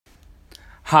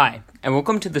Hi, and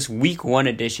welcome to this Week 1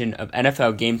 edition of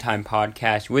NFL Game Time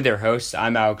Podcast with your hosts.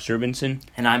 I'm Alex Rubinson.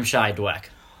 And I'm Shai Dweck.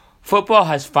 Football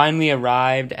has finally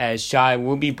arrived, as Shai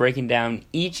will be breaking down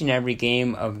each and every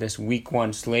game of this Week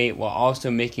 1 slate while also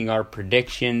making our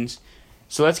predictions.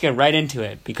 So let's get right into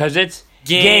it, because it's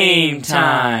game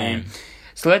time!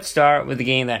 So let's start with the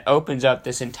game that opens up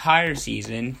this entire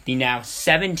season, the now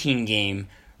 17-game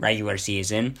regular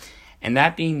season, and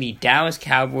that being the Dallas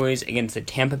Cowboys against the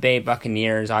Tampa Bay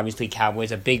Buccaneers. Obviously,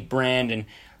 Cowboys a big brand, and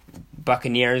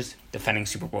Buccaneers, defending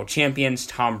Super Bowl champions.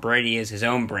 Tom Brady is his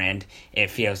own brand,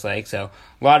 it feels like. So,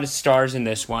 a lot of stars in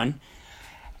this one.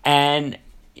 And,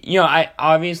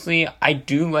 I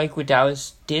do like what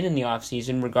Dallas did in the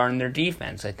offseason regarding their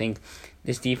defense. I think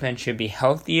this defense should be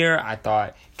healthier. I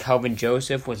thought Kelvin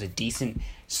Joseph was a decent,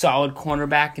 solid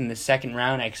cornerback in the second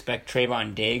round. I expect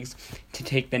Trayvon Diggs to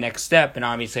take the next step. And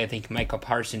obviously, I think Michael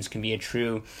Parsons can be a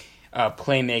true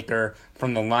playmaker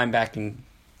from the linebacking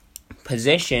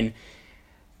position.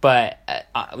 But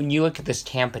when you look at this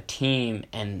Tampa team,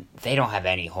 and they don't have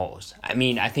any holes. I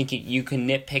mean, I think you can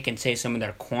nitpick and say some of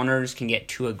their corners can get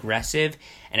too aggressive,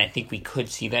 and I think we could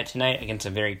see that tonight against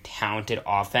a very talented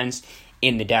offense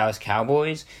in the Dallas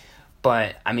Cowboys.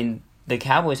 But, I mean, the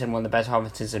Cowboys had one of the best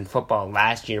offenses in football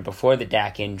last year before the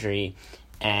Dak injury,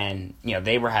 and,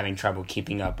 they were having trouble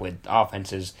keeping up with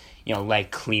offenses,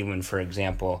 like Cleveland, for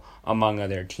example, among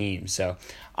other teams. So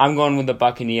I'm going with the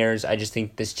Buccaneers. I just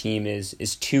think this team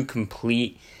is too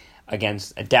complete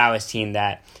against a Dallas team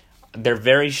that they're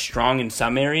very strong in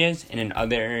some areas, and in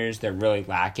other areas they're really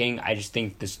lacking. I just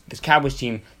think this Cowboys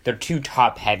team, they're too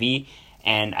top-heavy,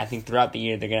 and I think throughout the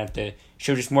year they're going to have to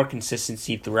show just more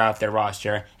consistency throughout their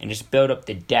roster and just build up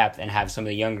the depth and have some of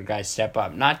the younger guys step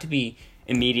up. Not to be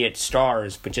immediate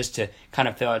stars, but just to kind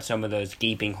of fill out some of those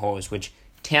gaping holes, which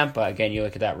Tampa, again, you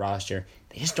look at that roster,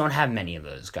 they just don't have many of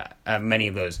those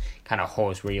kind of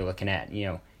holes where you're looking at,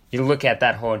 you look at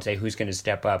that hole and say, who's going to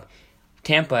step up?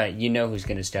 Tampa, who's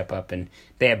going to step up, and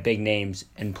they have big names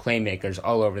and playmakers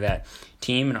all over that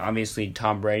team, and obviously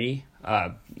Tom Brady,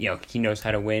 he knows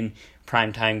how to win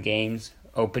primetime games,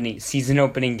 season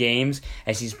opening games,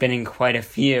 as he's been in quite a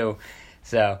few.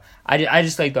 So I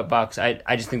just like the Bucs.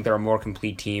 I just think they're a more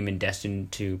complete team and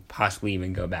destined to possibly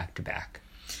even go back to back.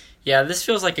 Yeah, this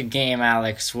feels like a game,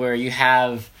 Alex, where you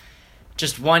have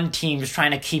just one team just trying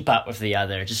to keep up with the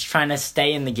other, just trying to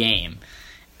stay in the game.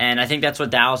 And I think that's what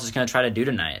Dallas is going to try to do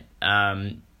tonight.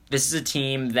 This is a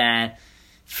team that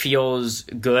feels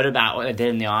good about what they did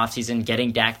in the offseason,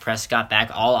 getting Dak Prescott back.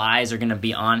 All eyes are going to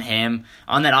be on him,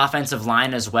 on that offensive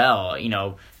line as well,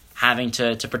 having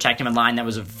to protect him in line that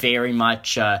was very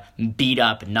much beat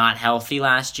up, not healthy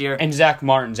last year. And Zach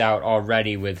Martin's out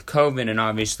already with COVID, and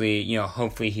obviously,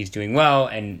 hopefully he's doing well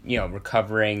and,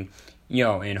 recovering,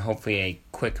 in hopefully a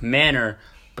quick manner.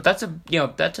 But that's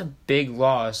a big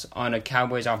loss on a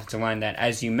Cowboys offensive line that,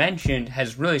 as you mentioned,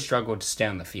 has really struggled to stay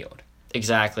on the field.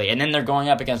 Exactly. And then they're going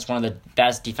up against one of the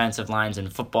best defensive lines in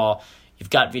football. You've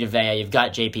got Vita Vea, you've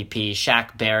got JPP,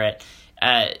 Shaq Barrett,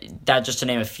 that just to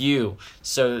name a few.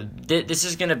 So this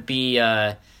is going to be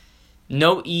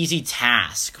no easy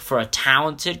task for a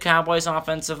talented Cowboys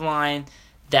offensive line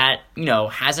that,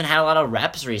 hasn't had a lot of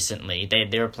reps recently.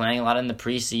 They were playing a lot in the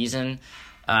preseason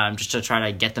just to try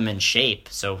to get them in shape.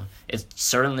 So it's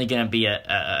certainly going to be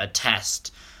a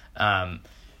test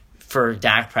for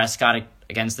Dak Prescott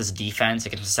against this defense,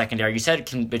 against the secondary. You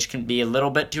said which can be a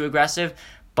little bit too aggressive,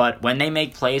 but when they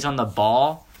make plays on the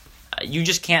ball, you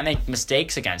just can't make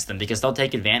mistakes against them because they'll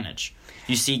take advantage.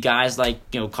 You see guys like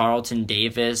Carlton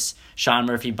Davis, Sean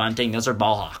Murphy-Bunting; those are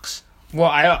ball hawks.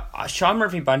 Well, Sean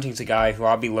Murphy-Bunting's a guy who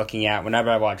I'll be looking at whenever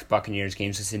I watch Buccaneers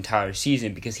games this entire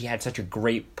season because he had such a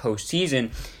great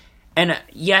postseason. And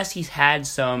yes, he's had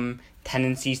some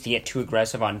tendencies to get too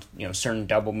aggressive on certain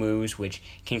double moves, which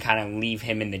can kind of leave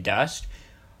him in the dust.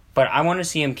 But I want to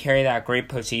see him carry that great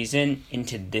postseason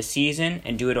into this season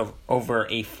and do it over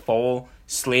a full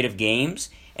slate of games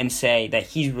and say that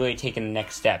he's really taken the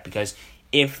next step. Because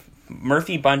if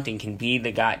Murphy-Bunting can be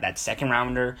the guy, that second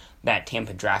rounder that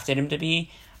Tampa drafted him to be,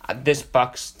 this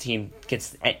Bucs team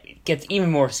gets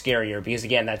even more scarier because,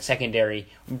 again, that secondary,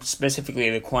 specifically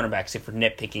the cornerbacks, if we're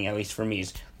nitpicking, at least for me,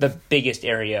 is the biggest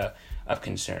area of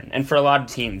concern. And for a lot of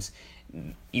teams,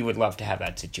 you would love to have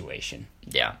that situation.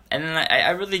 Yeah, and then I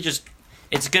really just,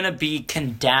 it's going to be,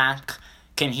 can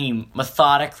he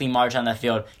methodically march on the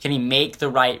field? Can he make the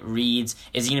right reads?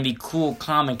 Is he going to be cool,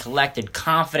 calm, and collected,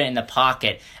 confident in the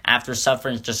pocket after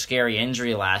suffering such a scary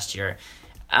injury last year?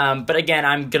 But again,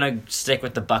 I'm going to stick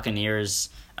with the Buccaneers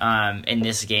in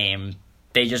this game.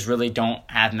 They just really don't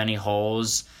have many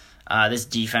holes. This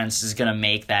defense is going to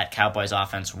make that Cowboys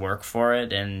offense work for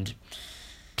it, and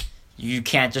you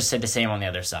can't just say the same on the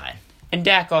other side. And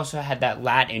Dak also had that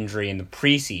lat injury in the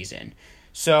preseason.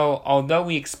 So although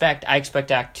I expect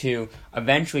Dak to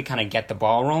eventually kind of get the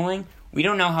ball rolling, we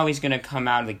don't know how he's going to come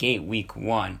out of the gate week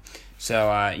 1.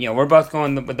 So, we're both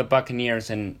going with the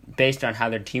Buccaneers, and based on how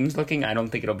their team's looking, I don't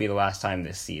think it'll be the last time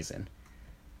this season.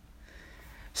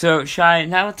 So, Shai,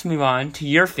 now let's move on to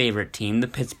your favorite team, the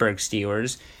Pittsburgh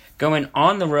Steelers, going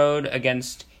on the road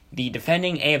against the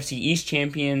defending AFC East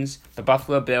champions, the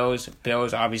Buffalo Bills.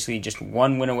 Bills obviously just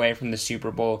one win away from the Super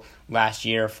Bowl last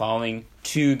year, falling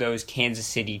to those Kansas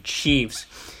City Chiefs.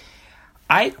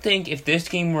 I think if this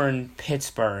game were in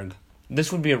Pittsburgh,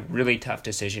 this would be a really tough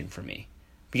decision for me.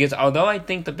 Because although I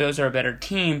think the Bills are a better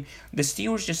team, the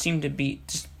Steelers just seem to be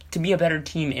a better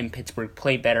team in Pittsburgh,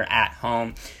 play better at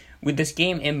home. With this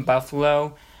game in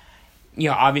Buffalo,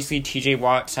 obviously TJ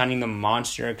Watt signing the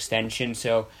monster extension,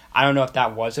 so I don't know if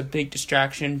that was a big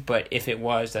distraction, but if it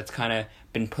was, that's kind of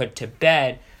been put to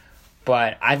bed.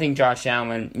 But I think Josh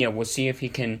Allen, we'll see if he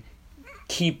can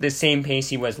keep the same pace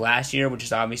he was last year, which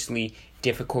is obviously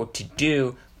difficult to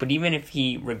do. But even if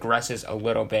he regresses a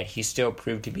little bit, he still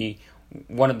proved to be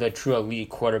one of the true elite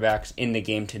quarterbacks in the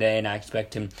game today, and I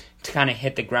expect him to kind of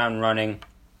hit the ground running,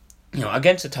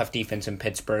 against a tough defense in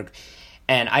Pittsburgh.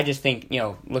 And I just think,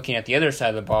 looking at the other side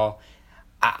of the ball,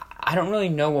 I don't really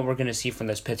know what we're going to see from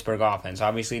this Pittsburgh offense.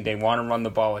 Obviously, they want to run the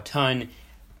ball a ton.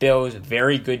 Bills,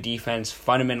 very good defense,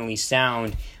 fundamentally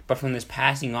sound. But from this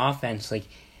passing offense,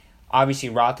 obviously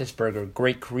Roethlisberger,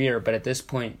 great career, but at this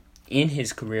point in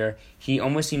his career, he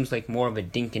almost seems like more of a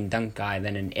dink and dunk guy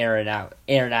than an air it out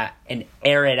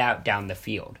down the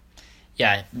field.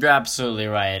 Yeah, you're absolutely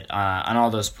right on all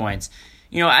those points.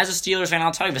 As a Steelers fan,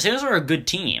 I'll tell you, the Steelers are a good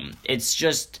team. It's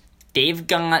just they've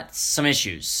got some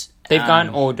issues. They've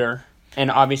gotten older, and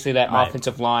obviously that right.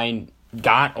 offensive line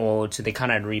got old, so they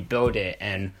kind of rebuild it.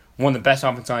 And one of the best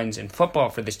offensive lines in football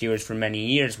for the Steelers for many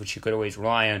years, which you could always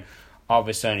rely on, all of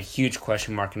a sudden a huge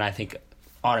question mark, and I think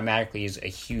automatically is a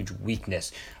huge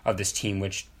weakness of this team,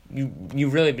 which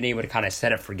you've really been able to kind of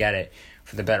set it, forget it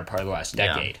for the better part of the last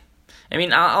decade.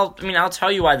 I'll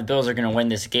tell you why the Bills are going to win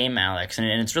this game, Alex, and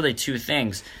it's really two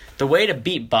things. The way to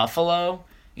beat Buffalo,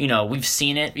 we've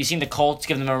seen it. We've seen the Colts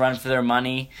give them a run for their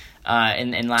money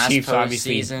in last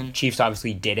postseason. Chiefs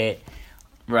obviously did it.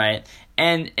 Right.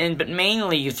 But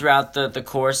mainly throughout the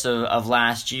course of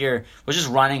last year was just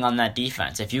running on that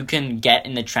defense. If you can get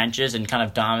in the trenches and kind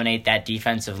of dominate that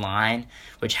defensive line,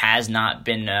 which has not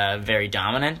been very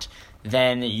dominant,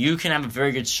 then you can have a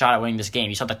very good shot at winning this game.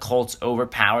 You saw the Colts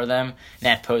overpower them in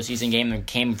that postseason game and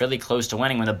came really close to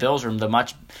winning when the Bills were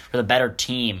the better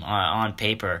team on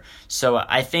paper. So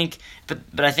I think,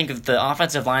 but I think with the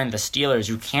offensive line of the Steelers,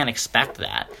 you can't expect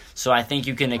that. So I think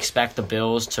you can expect the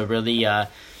Bills to really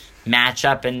match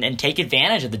up and take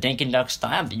advantage of the dink and dunk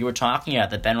style that you were talking about,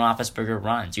 that Ben Roethlisberger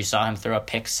runs. You saw him throw a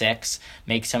pick six,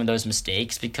 make some of those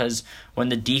mistakes, because when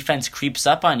the defense creeps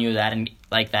up on you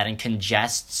like that and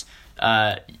congests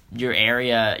your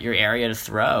area to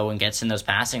throw and gets in those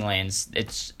passing lanes,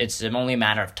 it's only a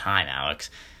matter of time,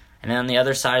 Alex. And then on the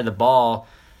other side of the ball,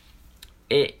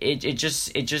 it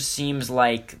just seems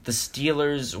like the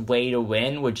Steelers' way to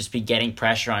win would just be getting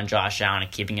pressure on Josh Allen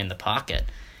and keeping him in the pocket.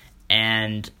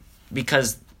 And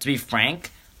because, to be frank,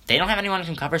 they don't have anyone who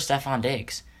can cover Stephon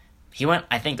Diggs. He went,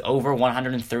 I think, over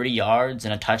 130 yards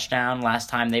and a touchdown last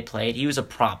time they played. He was a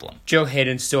problem. Joe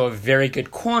Hayden's still a very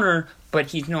good corner, but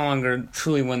he's no longer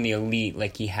truly one of the elite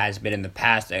like he has been in the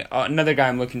past. Another guy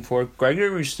I'm looking for, Gregory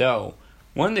Rousseau.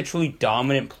 One of the truly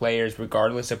dominant players,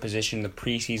 regardless of position in the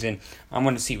preseason. I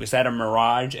want to see, was that a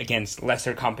mirage against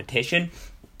lesser competition?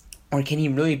 Or can he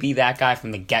really be that guy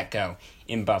from the get-go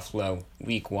in Buffalo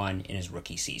week 1 in his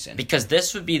rookie season? Because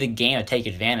this would be the game to take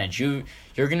advantage. You're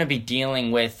going to be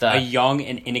dealing with a young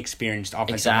and inexperienced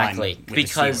offensive line with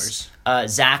because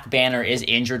Zach Banner is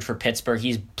injured for Pittsburgh.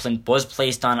 He was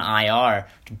placed on IR.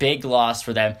 Big loss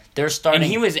for them. They're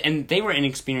starting, and they were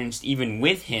inexperienced even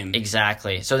with him.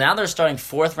 Exactly. So now they're starting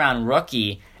 4th-round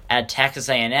rookie at Texas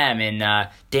A&M in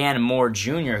Dan Moore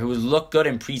Jr., who looked good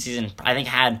in preseason. I think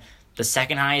had the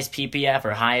second highest PPF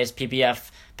or highest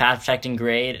PPF pass protecting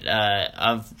grade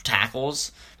of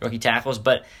rookie tackles.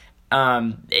 But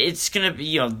it's going to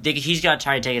be, he's got to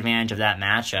try to take advantage of that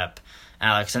matchup,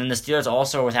 Alex. And then the Steelers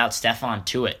also are without Stephon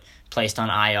Tuitt, placed on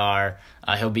IR.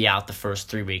 He'll be out the first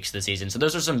 3 weeks of the season. So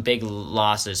those are some big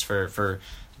losses for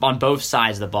on both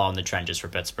sides of the ball in the trenches for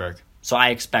Pittsburgh. So I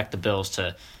expect the Bills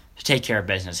to take care of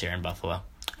business here in Buffalo.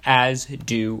 As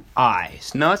do I.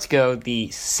 So now let's go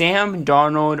the Sam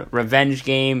Darnold revenge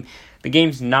game The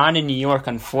game's not in New York,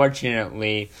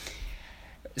 unfortunately.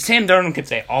 Sam Darnold could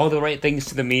say all the right things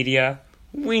to the media.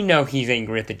 We know he's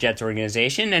angry at the Jets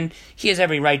organization, and he has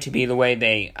every right to be the way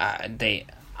they.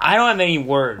 I don't have any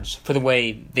words for the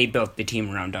way they built the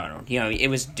team around Darnold. It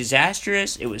was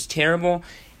disastrous. It was terrible.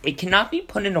 It cannot be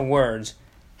put into words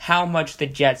how much the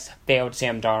Jets failed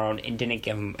Sam Darnold and didn't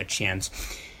give him a chance.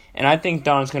 And I think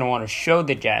Darnold's going to want to show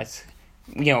the Jets,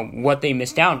 what they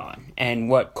missed out on and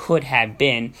what could have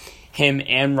been. Him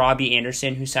and Robbie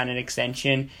Anderson, who signed an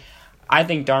extension. I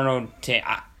think Darnold,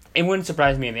 it wouldn't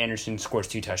surprise me if Anderson scores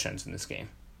 2 touchdowns in this game.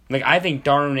 I think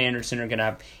Darnold and Anderson are going to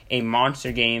have a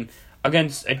monster game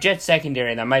against a Jets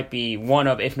secondary that might be one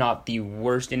of, if not the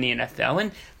worst in the NFL.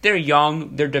 And they're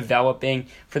young, they're developing.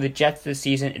 For the Jets this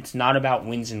season, it's not about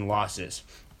wins and losses.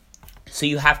 So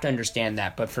you have to understand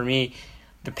that. But for me,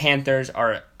 the Panthers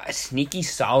are a sneaky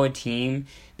solid team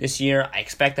this year. I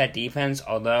expect that defense,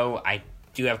 although I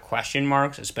do have question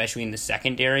marks, especially in the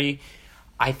secondary.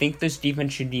 I think this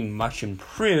defense should be much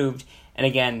improved. And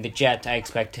again, the Jets, I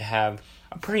expect to have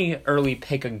a pretty early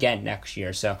pick again next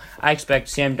year. So I expect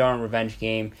Sam Darnold revenge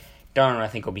game. Darnold, I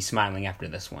think, will be smiling after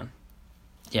this one.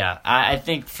 Yeah, I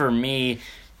think for me,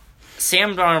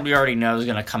 Sam Darnold, we already know, is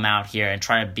going to come out here and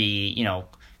try to be,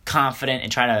 confident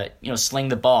and try to, sling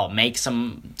the ball, make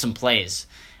some plays.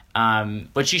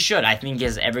 But she should. I think he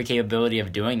has every capability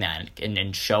of doing that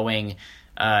and showing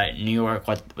New York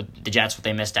what the Jets, what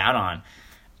they missed out on.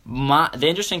 The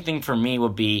interesting thing for me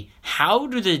would be, how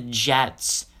do the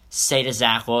Jets say to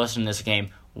Zach Wilson in this game,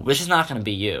 this is not going to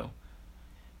be you?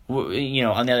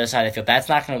 On the other side of the field, that's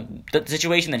not going to... The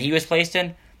situation that he was placed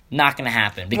in, not going to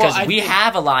happen. Because we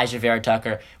have Elijah Vera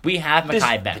Tucker. We have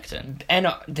Mekhi Becton. And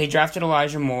they drafted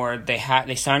Elijah Moore.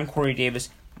 They signed Corey Davis.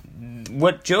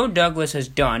 What Joe Douglas has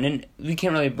done, and we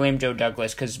can't really blame Joe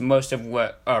Douglas because most of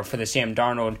for the Sam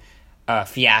Darnold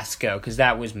fiasco, because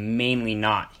that was mainly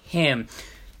not him.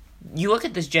 You look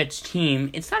at this Jets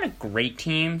team, it's not a great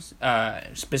team,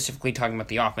 specifically talking about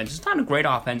the offense. It's not a great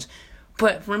offense,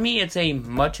 but for me, it's a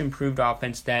much improved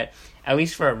offense that, at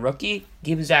least for a rookie,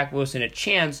 gives Zach Wilson a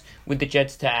chance with the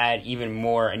Jets to add even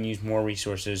more and use more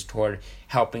resources toward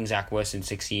helping Zach Wilson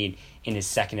succeed in his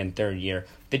second and third year.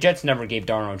 The Jets never gave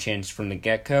Darnold a chance from the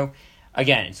get-go.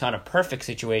 Again, it's not a perfect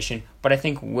situation, but I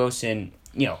think Wilson,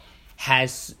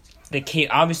 has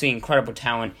obviously incredible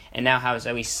talent and now has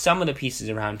at least some of the pieces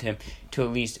around him to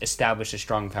at least establish a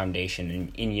strong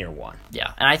foundation in year one.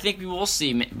 Yeah, and I think we will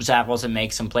see Zach Wilson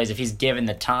make some plays if he's given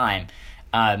the time.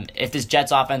 If this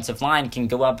Jets offensive line can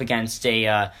go up against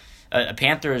a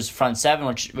Panthers front seven,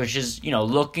 which is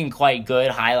looking quite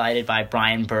good, highlighted by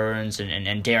Brian Burns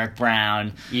and Derek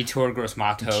Brown, Yetur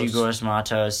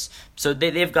Gross-Matos. So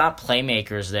they've got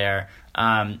playmakers there.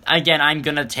 Again, I'm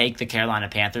gonna take the Carolina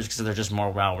Panthers because they're just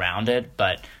more well-rounded,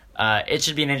 but it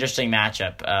should be an interesting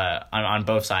matchup on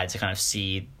both sides to kind of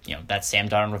see that Sam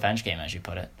Darnold revenge game, as you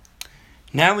put it.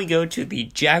 Now we go to the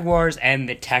Jaguars and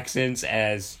the Texans.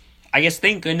 As I guess,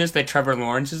 thank goodness that Trevor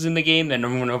Lawrence is in the game, the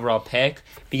number 1 overall pick,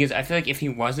 because I feel like if he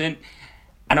wasn't,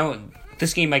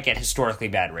 this game might get historically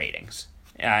bad ratings.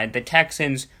 The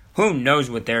Texans, who knows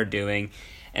what they're doing.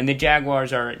 And the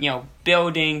Jaguars are,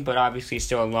 building, but obviously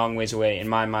still a long ways away, in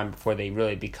my mind, before they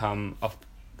really become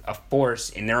a force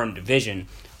in their own division,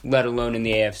 let alone in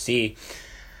the AFC.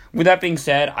 With that being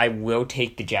said, I will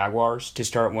take the Jaguars to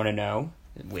start 1-0.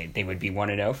 They would be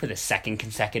 1-0 for the second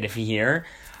consecutive year.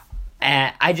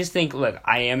 And I just think,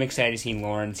 I am excited to see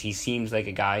Lawrence. He seems like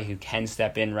a guy who can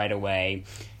step in right away.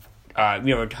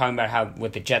 We're talking about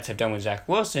what the Jets have done with Zach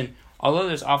Wilson. Although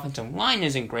this offensive line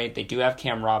isn't great, they do have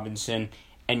Cam Robinson.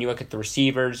 And you look at the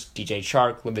receivers, DJ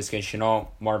Chark, Laviska Shenault,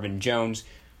 Marvin Jones.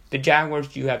 The Jaguars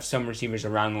do have some receivers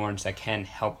around Lawrence that can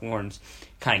help Lawrence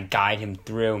kind of guide him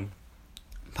through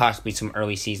possibly some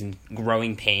early season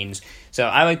growing pains. So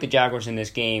I like the Jaguars in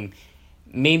this game.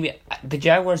 Maybe the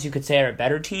Jaguars, you could say, are a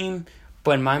better team,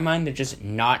 but in my mind, they're just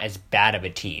not as bad of a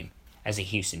team as the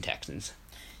Houston Texans.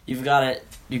 You've got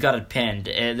it pinned.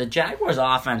 The Jaguars'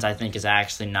 offense, I think, is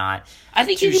actually not. I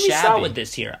think too you can be shabby. solid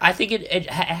this year. I think it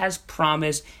has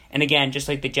promise. And again, just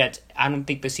like the Jets, I don't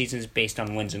think the season is based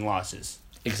on wins and losses.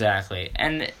 Exactly.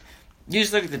 And you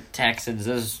just look at the Texans.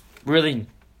 There's really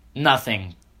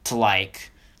nothing to like.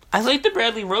 I like the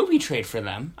Bradley Roby trade for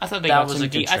them. I thought they got some.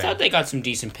 I thought they got some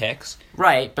decent picks.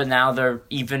 Right, but now they're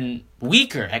even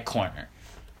weaker at corner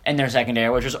in their secondary,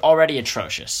 which was already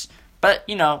atrocious. But,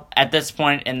 at this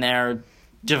point in their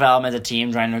development, the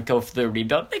team trying to go for the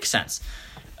rebuild makes sense.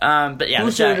 But yeah,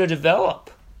 who's there to develop?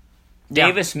 Yeah.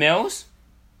 Davis Mills?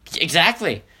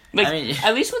 Exactly.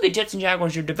 At least with the Jets and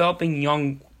Jaguars, you're developing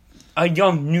a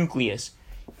young nucleus.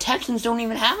 Texans don't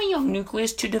even have a young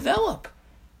nucleus to develop.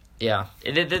 Yeah,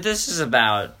 this is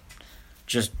about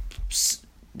just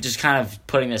kind of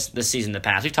putting this season in the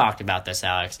past. We talked about this,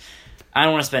 Alex. I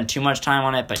don't want to spend too much time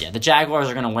on it, but yeah, the Jaguars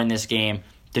are going to win this game.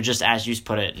 They're just, as you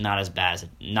put it, not as bad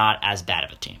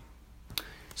of a team.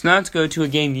 So now let's go to a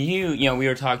game we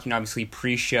were talking obviously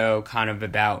pre-show kind of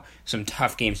about some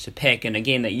tough games to pick, and a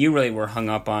game that you really were hung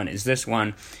up on is this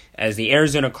one, as the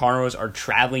Arizona Cardinals are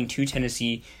traveling to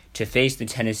Tennessee to face the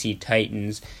Tennessee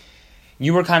Titans.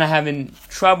 You were kind of having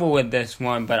trouble with this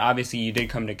one, but obviously you did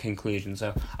come to conclusion,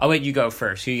 so I'll let you go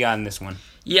first. Who you got in this one?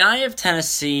 Yeah, I have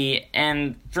Tennessee,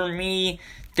 and for me,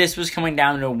 this was coming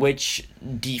down to which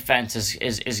defense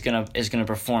is gonna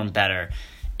perform better.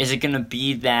 Is it gonna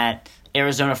be that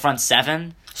Arizona front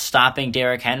seven stopping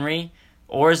Derrick Henry,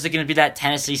 or is it gonna be that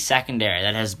Tennessee secondary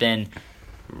that has been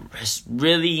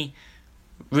really,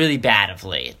 really bad of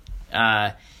late?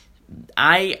 I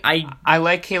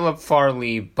like Caleb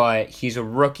Farley, but he's a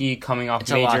rookie coming off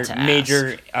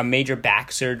major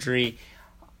back surgery.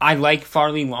 I like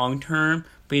Farley long term,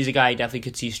 but he's a guy I definitely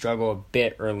could see struggle a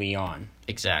bit early on.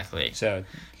 Exactly. So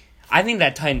I think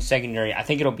that Titans secondary, I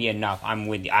think it'll be enough. I'm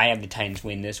with you. I have the Titans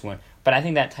win this one, but I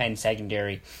think that Titans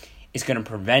secondary is going to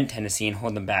prevent Tennessee and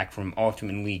hold them back from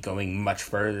ultimately going much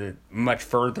further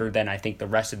than I think the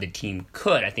rest of the team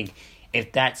could. I think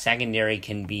if that secondary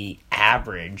can be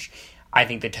average, I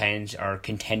think the Titans are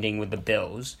contending with the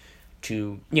Bills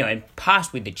and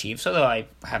possibly the Chiefs, although I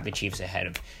have the Chiefs ahead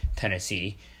of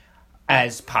Tennessee,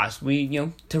 as possibly,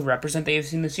 to represent the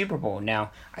AFC in the Super Bowl.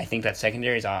 Now, I think that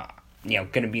secondary is, going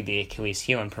to be the Achilles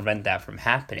heel and prevent that from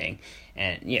happening.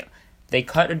 And, they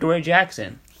cut Adoree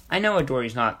Jackson. I know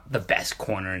Adoree's not the best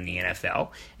corner in the NFL,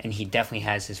 and he definitely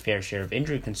has his fair share of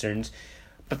injury concerns,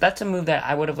 but that's a move that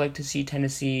I would have liked to see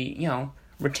Tennessee,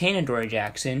 retain Adoree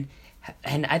Jackson.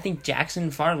 And I think Jackson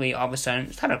and Farley, all of a sudden,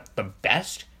 it's not the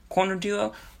best corner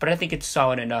duo, but I think it's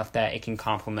solid enough that it can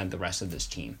complement the rest of this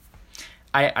team.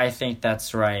 I think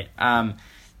that's right. And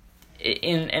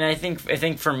I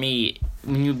think for me,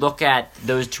 when you look at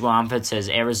those two offenses,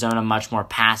 Arizona much more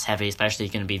pass heavy, especially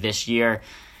going to be this year,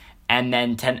 and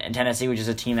then Tennessee, which is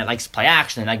a team that likes to play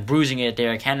action, like bruising it at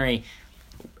Derrick Henry.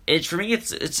 For me,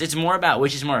 it's more about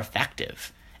which is more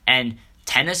effective, and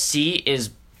Tennessee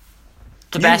is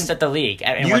the best at the league.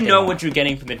 What you're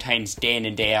getting from the Titans day in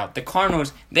and day out. The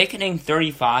Cardinals, they can aim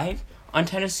 35 on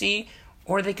Tennessee,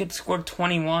 or they could score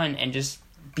 21 and just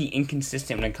be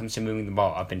inconsistent when it comes to moving the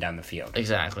ball up and down the field.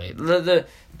 Exactly.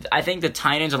 I think the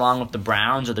Titans, along with the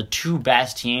Browns, are the two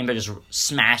best teams that are just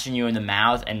smashing you in the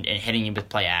mouth and hitting you with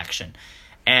play action.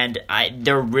 And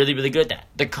they're really, really good at that.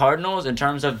 The Cardinals, in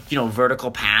terms of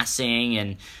vertical passing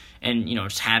and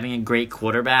just having a great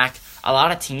quarterback, a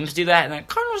lot of teams do that, and the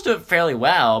Cardinals do it fairly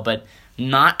well, but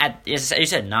not at, as you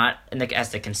said, not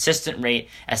as the consistent rate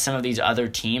as some of these other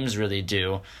teams really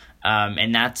do.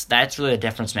 And that's really a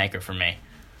difference maker for me.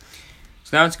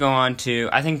 So now let's go on to,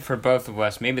 I think for both of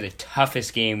us, maybe the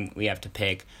toughest game we have to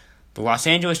pick: the Los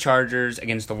Angeles Chargers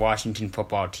against the Washington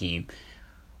Football Team.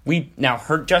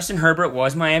 Justin Herbert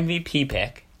was my MVP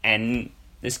pick, and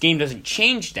this game doesn't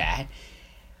change that.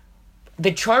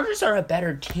 The Chargers are a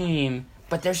better team,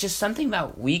 but there's just something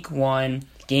about Week 1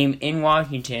 game in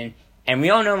Washington, and we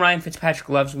all know Ryan Fitzpatrick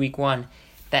loves Week 1,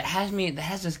 that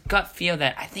has this gut feel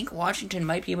that I think Washington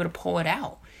might be able to pull it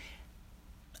out.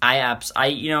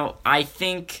 I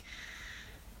think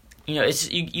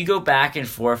it's you go back and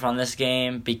forth on this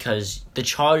game because the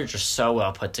Chargers are so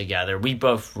well put together. We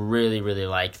both really, really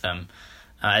like them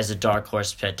as a dark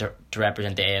horse pick to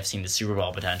represent the AFC in the Super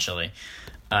Bowl potentially.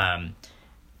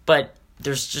 But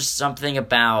there's just something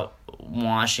about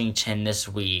Washington this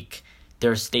week.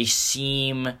 They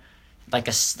seem like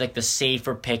the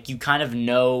safer pick. You kind of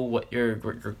know what you're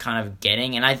kind of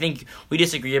getting, and I think we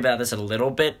disagree about this a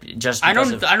little bit. Just I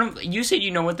don't. You said you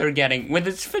know what they're getting. With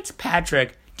it's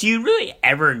Fitzpatrick, do you really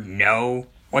ever know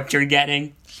what you're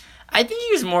getting? I think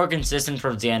he was more consistent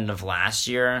towards the end of last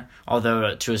year,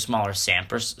 although to a smaller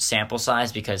sample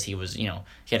size because he was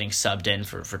getting subbed in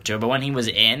for two. But when he was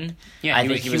in, I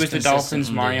think he was the Dolphins'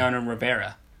 Mariano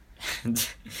Rivera.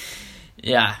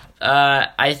 Yeah,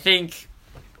 I think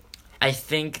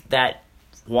that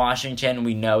Washington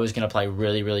we know is going to play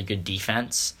really, really good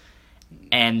defense,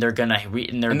 and they're gonna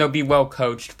and they'll be well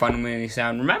coached, fundamentally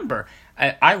sound. Remember,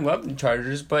 I love the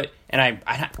Chargers, and I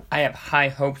have high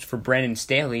hopes for Brandon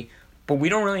Staley, but we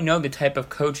don't really know the type of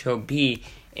coach he'll be.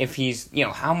 If he's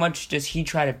how much does he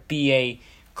try to be a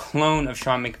clone of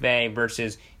Sean McVay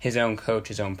versus his own coach,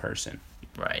 his own person?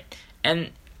 Right,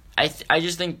 and I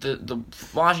just think the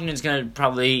Washington's going to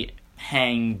probably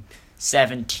hang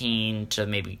 17 to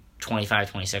maybe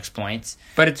 25, 26 points.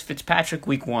 But it's Fitzpatrick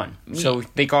week 1, so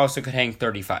they also could hang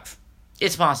 35.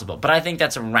 It's possible, but I think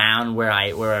that's around where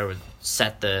I would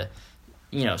set the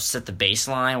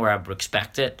baseline where I would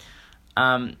expect it.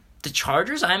 The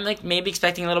Chargers, I'm maybe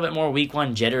expecting a little bit more week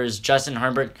 1 jitters. Justin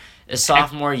Herbert, a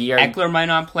sophomore year. Eckler might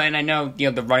not play, and I know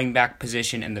the running back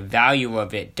position and the value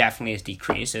of it definitely has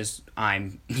decreased. As I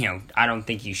don't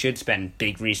think you should spend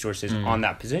big resources on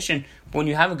that position. But when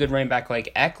you have a good running back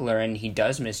like Eckler and he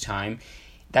does miss time,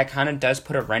 that kind of does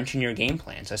put a wrench in your game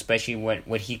plans, especially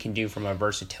what he can do from a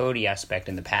versatility aspect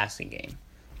in the passing game.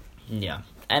 Yeah,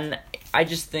 and I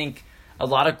just think a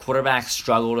lot of quarterbacks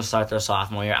struggle to start their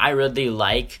sophomore year. I really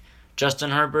like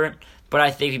Justin Herbert, but I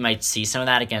think we might see some of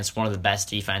that against one of the best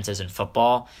defenses in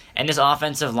football. And this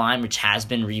offensive line, which has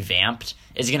been revamped,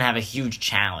 is going to have a huge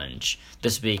challenge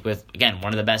this week with, again,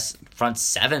 one of the best front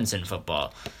sevens in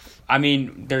football. I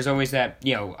mean, there's always that,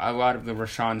 a lot of the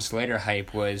Rashawn Slater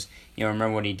hype was,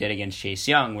 remember what he did against Chase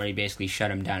Young, where he basically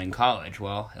shut him down in college.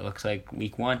 Well, it looks like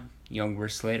week 1, Young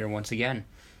versus Slater once again.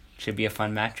 Should be a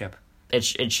fun matchup.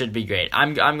 It should be great.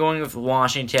 I'm going with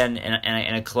Washington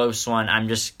in a close one. I'm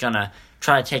just gonna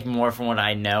try to take more from what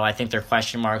I know. I think there are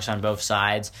question marks on both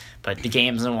sides, but the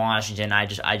games in Washington, I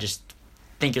just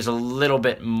think is a little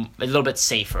bit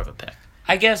safer of a pick.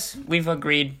 I guess we've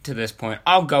agreed to this point.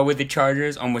 I'll go with the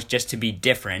Chargers almost just to be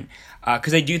different,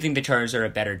 because I do think the Chargers are a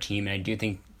better team, and I do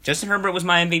think Justin Herbert was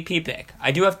my MVP pick.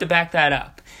 I do have to back that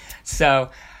up. So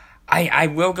I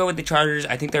will go with the Chargers.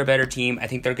 I think they're a better team. I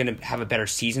think they're going to have a better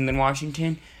season than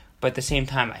Washington. But at the same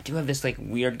time, I do have this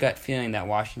weird gut feeling that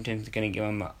Washington's going to give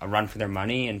them a run for their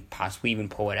money and possibly even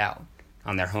pull it out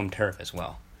on their home turf as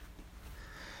well.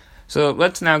 So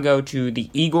let's now go to the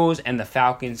Eagles and the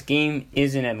Falcons. Game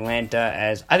is in Atlanta,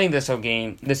 as I think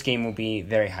this game will be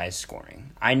very high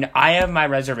scoring. I have my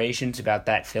reservations about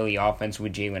that Philly offense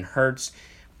with Jalen Hurts,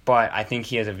 but I think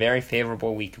he has a very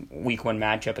favorable week 1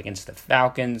 matchup against the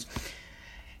Falcons.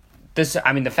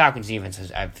 The Falcons defense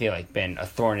has, I feel like, been a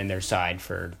thorn in their side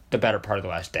for the better part of the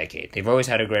last decade. They've always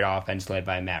had a great offense led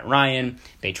by Matt Ryan.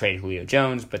 They trade Julio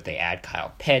Jones, but they add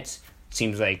Kyle Pitts.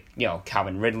 Seems like,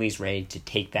 Calvin Ridley's ready to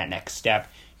take that next step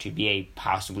to be a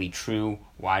possibly true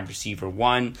wide receiver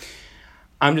 1.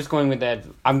 I'm going with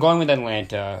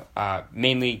Atlanta.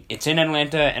 Mainly, it's in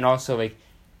Atlanta, and also,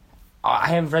 I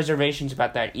have reservations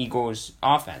about that Eagles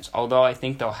offense. Although I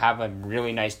think they'll have a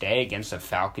really nice day against that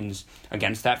Falcons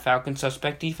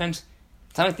suspect defense.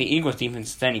 It's not like the Eagles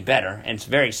defense is any better, and it's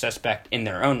very suspect in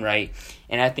their own right.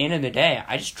 And at the end of the day,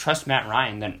 I just trust Matt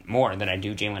Ryan more than I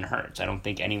do Jalen Hurts. I don't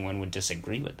think anyone would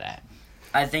disagree with that.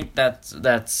 I think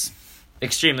that's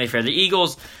extremely fair. The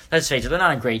Eagles, let's face it, they're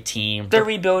not a great team. They're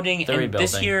rebuilding.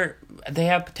 This year, they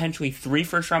have potentially 3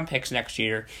 first-round picks next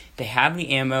year. They have the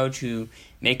ammo to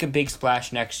make a big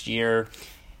splash next year.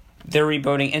 They're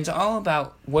rebuilding. And it's all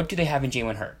about what do they have in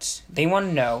Jalen Hurts. They want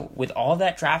to know, with all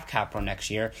that draft capital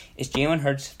next year, is Jalen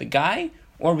Hurts the guy,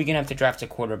 or are we going to have to draft a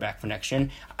quarterback for next year?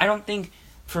 And I don't think,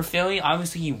 for Philly,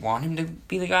 obviously you want him to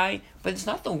be the guy, but it's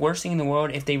not the worst thing in the world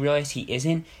if they realize he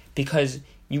isn't, because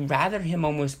you'd rather him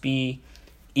almost be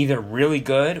either really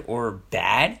good or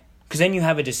bad, because then you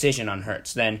have a decision on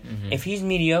Hurts. Then if he's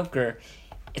mediocre,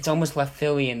 it's almost left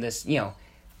Philly in this,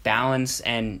 balance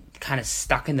and kind of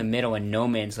stuck in the middle in no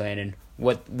man's land, and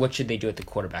what should they do at the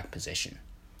quarterback position?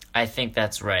 I think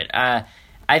that's right.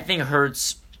 I think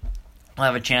Hurts will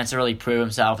have a chance to really prove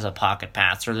himself as a pocket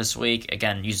passer this week.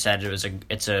 Again, you said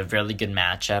it's a really good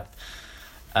matchup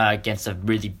against a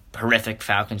really horrific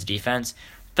Falcons defense.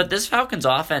 But this Falcons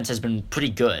offense has been pretty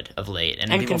good of late, and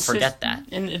people forget that.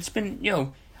 And it's been,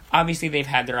 obviously they've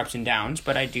had their ups and downs,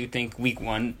 but I do think week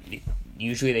 1,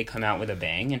 usually they come out with a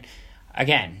bang. And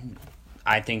again,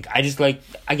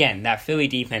 that Philly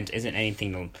defense isn't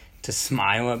anything to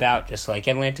smile about, just like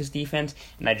Atlanta's defense.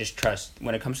 And I just trust,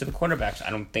 when it comes to the quarterbacks,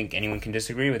 I don't think anyone can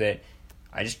disagree with it.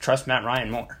 I just trust Matt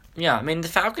Ryan more. Yeah, I mean, the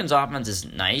Falcons' offense is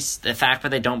nice. The fact that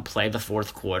they don't play the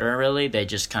fourth quarter, really, they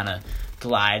just kind of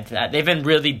glide. They've been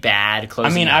really bad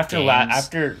closing out games.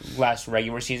 After last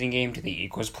regular season game, did the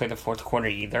Eagles play the fourth quarter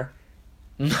either?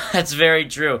 That's very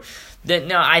true.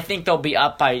 No, I think they'll be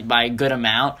up by a good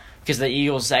amount, because the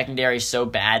Eagles' secondary is so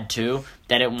bad too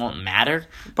that it won't matter.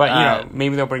 But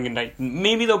maybe they'll bring in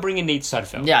Nate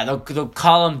Sudfeld. Yeah, they'll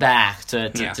call him back to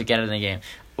get in the game.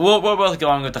 We're both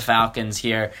going with the Falcons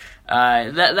here.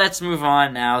 Let's move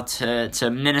on now to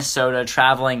Minnesota,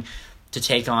 traveling to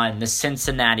take on the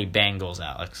Cincinnati Bengals,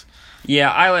 Alex.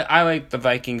 Yeah, I like the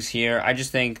Vikings here. I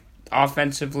just think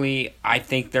offensively, I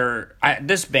think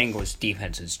this Bengals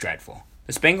defense is dreadful.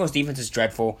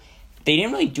 They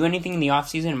didn't really do anything in the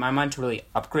offseason, in my mind, to really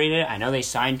upgrade it. I know they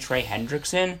signed Trey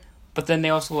Hendrickson, but then they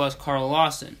also lost Carl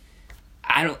Lawson.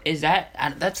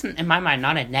 That's in my mind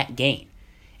not a net gain.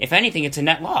 If anything, it's a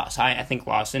net loss. I think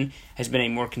Lawson has been a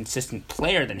more consistent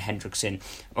player than Hendrickson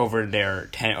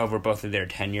over both of their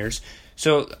tenures.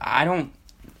 So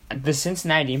the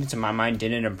Cincinnati defense in my mind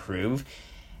didn't improve.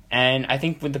 And I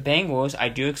think with the Bengals, I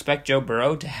do expect Joe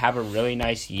Burrow to have a really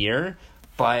nice year,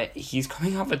 but he's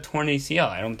coming off a torn ACL.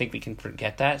 I don't think we can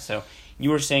forget that. So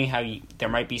you were saying how there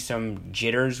might be some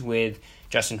jitters with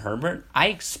Justin Herbert. I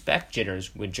expect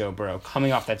jitters with Joe Burrow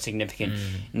coming off that significant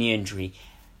knee injury.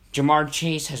 Jamar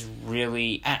Chase has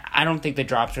really... I don't think the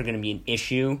drops are going to be an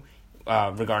issue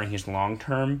regarding his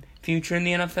long-term future in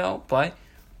the NFL, but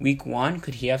week 1,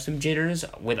 could he have some jitters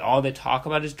with all the talk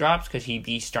about his drops? Could he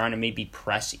be starting to maybe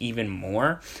press even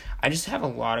more? I just have a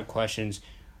lot of questions,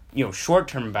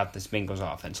 short-term about this Bengals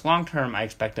offense. Long-term, I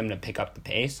expect them to pick up the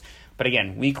pace. But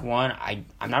again, week 1,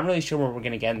 I'm not really sure what we're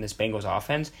going to get in this Bengals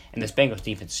offense, and this Bengals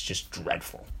defense is just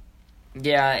dreadful.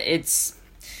 Yeah,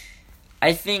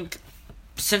 I think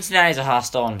Cincinnati's a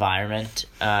hostile environment.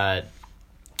 But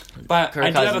I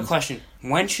do have a question.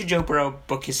 When should Joe Burrow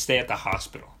book his stay at the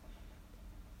hospital?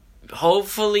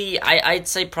 Hopefully, I'd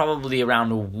say probably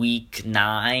around week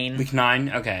 9. Week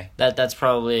 9? Okay. That's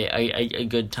probably a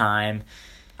good time.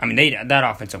 I mean, that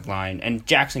offensive line, and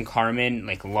Jackson Carman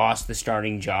lost the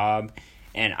starting job,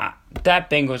 and that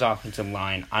Bengals offensive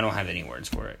line, I don't have any words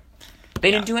for it.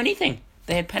 They didn't do anything.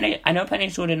 They had Penei. I know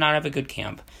Penei Sewell did not have a good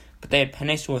camp, but they had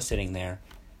Penei Sewell sitting there.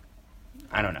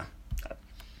 I don't know.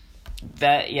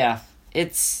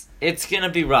 It's gonna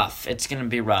be rough. It's gonna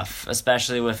be rough,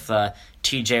 especially with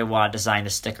T.J. Watt deciding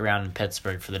to stick around in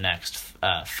Pittsburgh for the next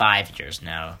 5 years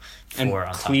now. And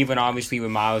Cleveland, obviously,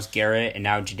 with Myles Garrett, and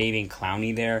now Jadeveon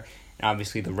Clowney there. And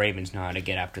obviously, the Ravens know how to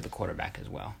get after the quarterback as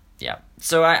well. Yeah.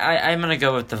 So I'm going to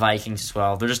go with the Vikings as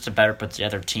well. They're just a better put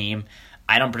together team.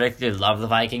 I don't particularly love the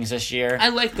Vikings this year. I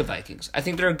like the Vikings. I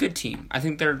think they're a good team. I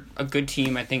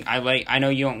know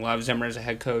you don't love Zimmer as a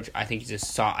head coach. I think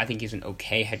he's an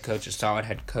okay head coach, a solid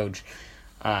head coach.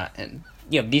 And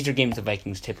these are games the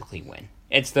Vikings typically win.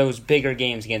 It's those bigger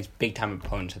games against big-time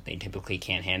opponents that they typically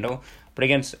can't handle. But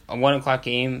against a 1 o'clock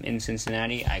game in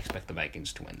Cincinnati, I expect the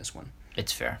Vikings to win this one.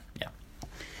 It's fair, yeah.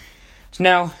 So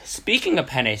now, speaking of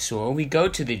Penei Sewell, we go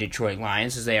to the Detroit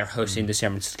Lions as they are hosting the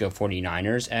San Francisco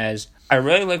 49ers, as I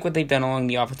really like what they've done along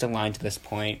the offensive line to this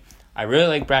point. I really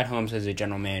like Brad Holmes as a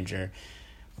general manager.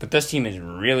 But this team is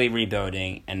really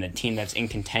rebuilding, and the team that's in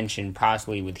contention,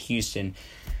 possibly with Houston,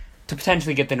 to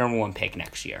potentially get the number 1 pick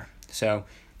next year. So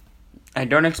I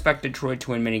don't expect Detroit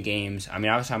to win many games. I mean,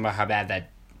 I was talking about how bad that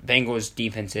Bengals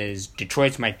defense is.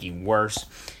 Detroit's might be worse.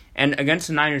 And against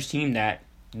the Niners team that,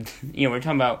 we're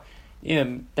talking about,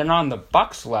 they're not on the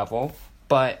Bucs level,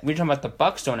 but we're talking about the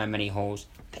Bucs don't have many holes.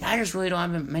 The Niners really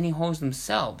don't have many holes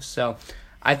themselves. So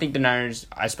I think the Niners,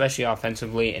 especially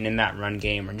offensively and in that run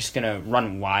game, are just going to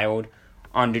run wild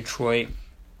on Detroit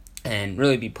and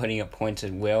really be putting up points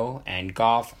at will. And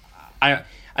Goff, I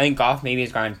think Goff maybe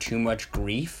has gotten too much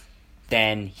grief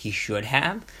than he should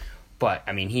have. But,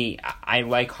 I mean, I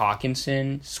like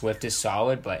Hawkinson. Swift is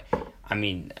solid, but, I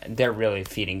mean, they're really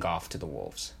feeding Goff to the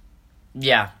wolves.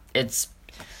 Yeah, let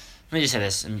me just say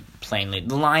this plainly.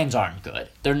 The Lions aren't good.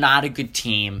 They're not a good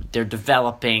team. They're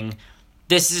developing.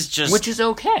 This is just... Which is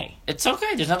okay. It's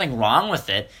okay. There's nothing wrong with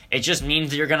it. It just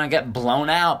means that you're going to get blown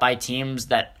out by teams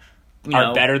that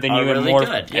are better than you really and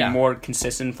good. Yeah. And more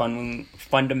consistent,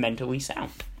 fundamentally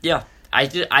sound. Yeah. I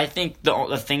think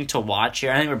the thing to watch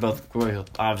here, I think we're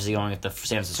obviously going with the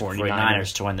San Francisco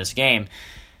 49ers to win this game.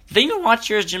 The thing to watch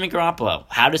here is Jimmy Garoppolo.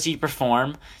 How does he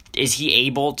perform? Is he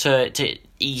able to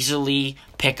easily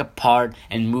pick apart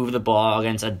and move the ball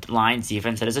against a Lions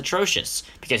defense that is atrocious?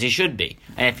 Because he should be.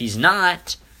 And if he's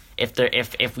not,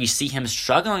 if we see him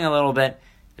struggling a little bit,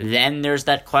 then there's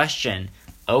that question.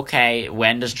 Okay,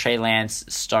 when does Trey Lance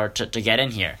start to get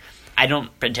in here? I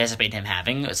don't anticipate him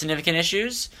having significant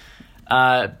issues.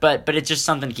 But it's just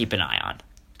something to keep an eye on.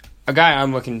 A guy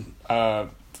I'm looking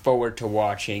forward to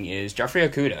watching is Jeffrey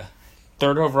Okudah.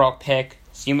 3rd overall pick.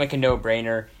 Seemed like a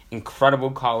no-brainer.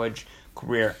 Incredible college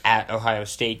career at Ohio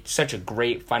State. Such a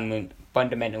great,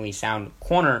 fundamentally sound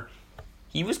corner.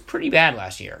 He was pretty bad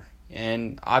last year.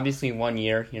 And obviously 1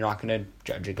 year, you're not going to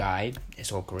judge a guy his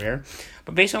whole career.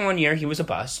 But based on 1 year, he was a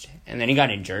bust. And then he got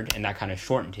injured, and that kind of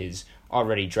shortened his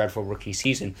already dreadful rookie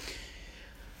season.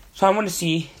 So I want to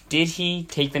see, did he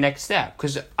take the next step?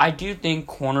 Because I do think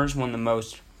corner is one of the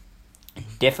most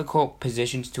difficult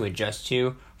positions to adjust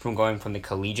to from going from the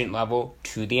collegiate level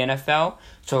to the NFL.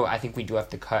 So I think we do have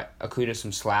to cut Okudah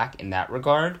some slack in that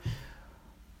regard.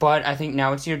 But I think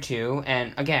now it's year 2.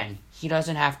 And again, he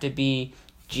doesn't have to be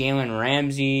Jalen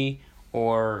Ramsey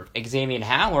or Xavier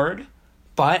Howard,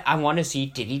 but I want to see,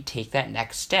 did he take that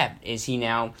next step? Is he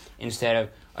now, instead of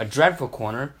a dreadful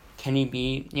corner, can he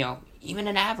be, even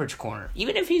an average corner?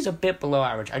 Even if he's a bit below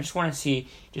average, I just want to see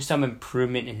just some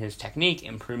improvement in his technique,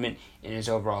 improvement in his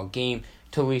overall game,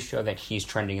 to at least show that he's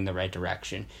trending in the right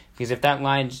direction. Because if that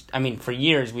line's, for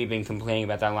years we've been complaining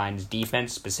about that line's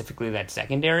defense, specifically that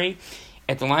secondary.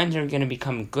 If the Lions are going to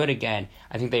become good again,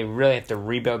 I think they really have to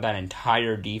rebuild that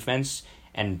entire defense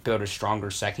and build a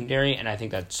stronger secondary, and I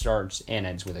think that starts and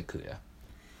ends with Okudah.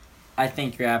 I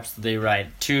think you're absolutely right.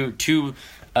 Two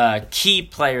key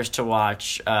players to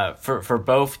watch for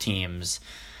both teams,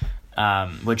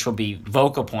 which will be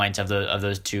vocal points of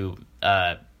those two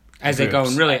as they go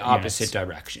in really opposite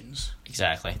directions.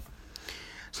 Exactly.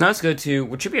 So now let's go to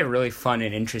what should be a really fun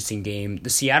and interesting game. The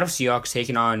Seattle Seahawks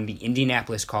taking on the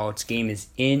Indianapolis Colts. Game is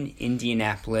in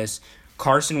Indianapolis.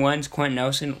 Carson Wentz, Quentin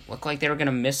Nelson looked like they were going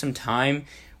to miss some time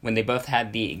when they both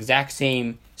had the exact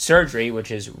same surgery, which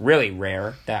is really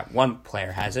rare that one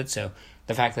player has it. So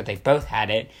the fact that they both had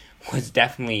it was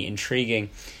definitely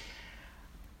intriguing.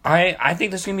 I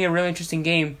think this is going to be a really interesting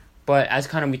game, but as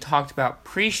kind of we talked about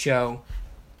pre-show,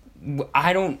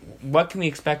 what can we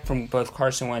expect from both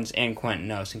Carson Wentz and Quentin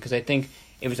Nelson? Because I think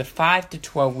it was a 5 to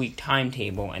 12 week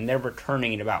timetable, and they're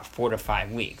returning in about 4 to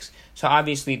 5 weeks. So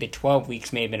obviously the 12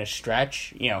 weeks may have been a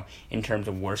stretch, in terms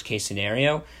of worst case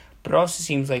scenario, but it also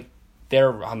seems like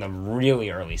they're on the really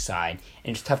early side,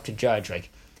 and it's tough to judge,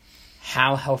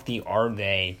 how healthy are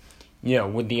they?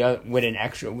 Would an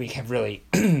extra week have really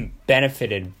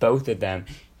benefited both of them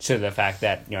to the fact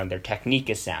that, their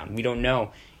technique is sound? We don't know.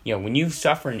 When you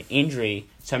suffer an injury,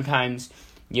 sometimes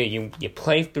you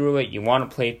play through it, you want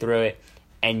to play through it,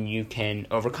 and you can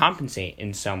overcompensate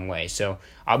in some way. So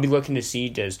I'll be looking to see,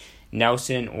 does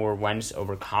Nelson or Wentz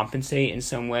overcompensate in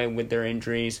some way with their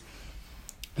injuries?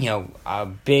 A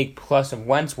big plus of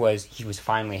Wentz was he was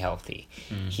finally healthy.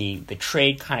 The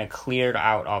trade kind of cleared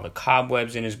out all the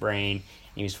cobwebs in his brain.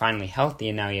 He was finally healthy,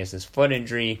 and now he has this foot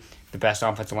injury. The best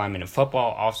offensive lineman in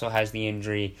football also has the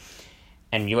injury.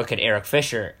 And you look at Eric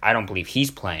Fisher, I don't believe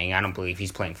he's playing. I don't believe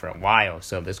he's playing for a while.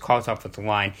 So this Colts offensive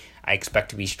line, I expect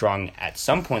to be strong at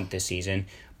some point this season,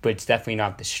 but it's definitely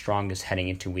not the strongest heading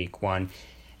into week 1.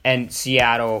 And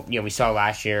Seattle, we saw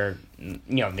last year,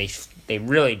 they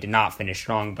really did not finish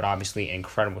strong, but obviously an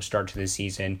incredible start to the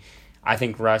season. I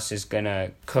think Russ is going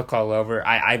to cook all over.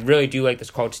 I really do like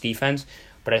this Colts defense,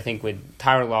 but I think with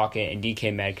Tyler Lockett and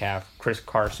DK Metcalf, Chris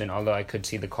Carson, although I could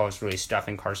see the Colts really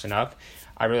stuffing Carson up,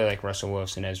 I really like Russell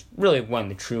Wilson as really one of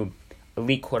the true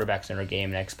elite quarterbacks in our game,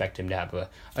 and I expect him to have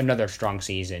another strong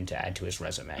season to add to his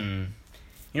resume.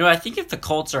 I think if the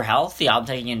Colts are healthy, I'm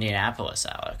taking Indianapolis,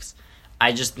 Alex.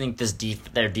 I just think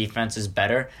their defense is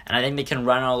better, and I think they can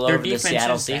run all over the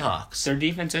Seattle Seahawks. Their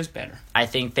defense is better. I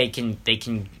think they can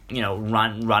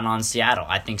run on Seattle.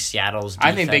 I think Seattle's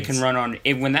defense... I think they can run on...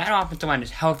 when that offensive line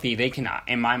is healthy, they can,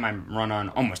 in my mind, run on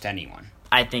almost anyone.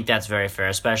 I think that's very fair,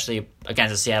 especially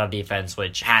against the Seattle defense,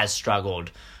 which has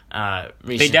struggled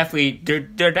recently.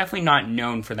 They're definitely not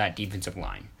known for that defensive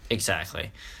line.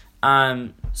 Exactly.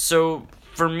 So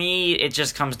for me, it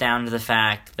just comes down to the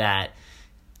fact that,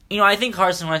 I think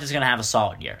Carson Wentz is going to have a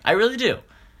solid year. I really do.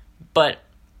 But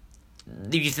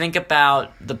if you think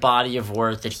about the body of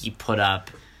work that he put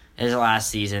up his last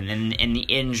season and the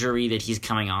injury that he's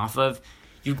coming off of,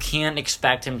 you can't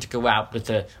expect him to go out with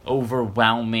an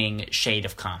overwhelming shade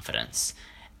of confidence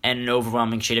and an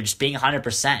overwhelming shade of just being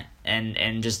 100%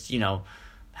 and just,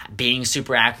 being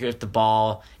super accurate with the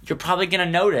ball. You're probably going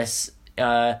to notice,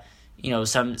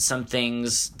 some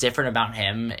things different about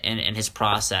him in his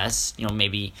process,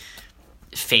 maybe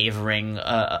favoring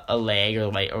a leg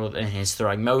or in his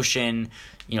throwing motion,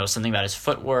 something about his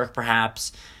footwork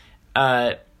perhaps.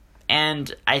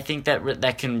 And I think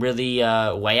that can really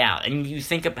weigh out. And you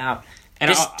think about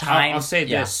I'll say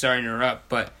this, sorry to interrupt,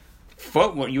 but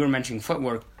footwork, you were mentioning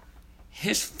footwork.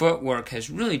 His footwork has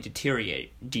really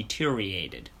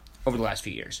deteriorated over the last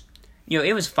few years.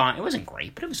 It was fine. It wasn't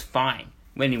great, but it was fine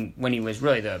when he was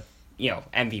really the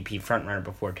MVP frontrunner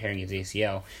before tearing his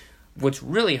ACL. What's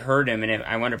really hurt him, and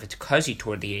I wonder if it's because he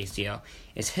tore the ACL,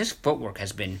 is his footwork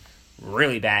has been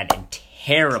really bad and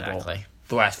terrible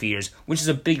the last few years, which is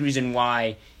a big reason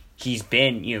why he's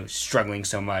been struggling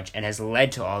so much and has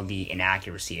led to all the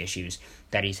inaccuracy issues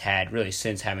that he's had really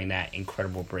since having that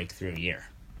incredible breakthrough year.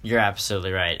 You're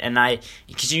absolutely right. And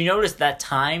because you notice that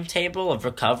timetable of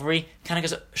recovery kind of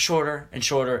goes shorter and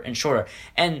shorter and shorter.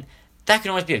 And that can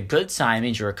always be a good sign. It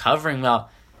means you're recovering well.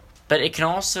 But it can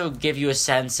also give you a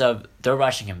sense of they're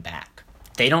rushing him back.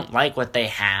 They don't like what they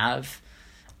have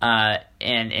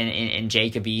in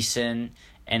Jacob Eason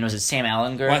and was it Sam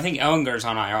Ellinger? Well, I think Ellinger's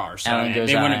on IR, so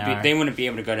Ellinger's on IR. They wouldn't be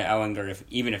able to go to Ellinger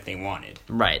even if they wanted.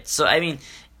 Right. So I mean,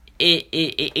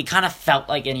 it kind of felt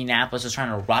like Indianapolis was trying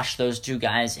to rush those two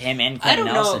guys, him and Quentin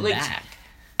Nelson, back.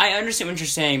 I understand what you're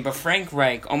saying, but Frank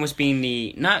Reich almost being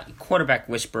the, not quarterback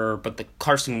whisperer, but the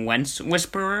Carson Wentz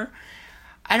whisperer,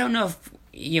 I don't know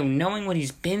if, knowing what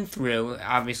he's been through,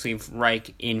 obviously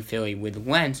Reich in Philly with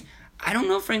Wentz, I don't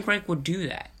know if Frank Reich would do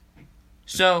that.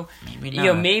 So,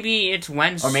 maybe it's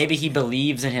Wentz. Or maybe he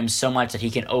believes in him so much that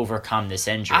he can overcome this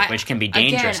injury, which can be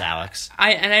dangerous, Alex.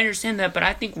 I understand that, but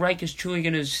I think Reich is truly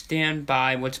going to stand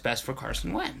by what's best for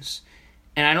Carson Wentz.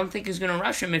 And I don't think he's going to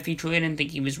rush him if he truly didn't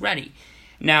think he was ready.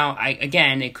 Now,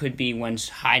 it could be Wentz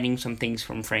hiding some things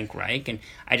from Frank Reich, and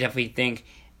I definitely think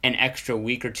an extra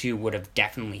week or two would have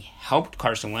definitely helped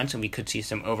Carson Wentz, and we could see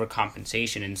some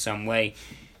overcompensation in some way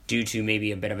due to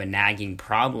maybe a bit of a nagging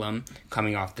problem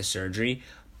coming off the surgery.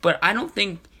 But I don't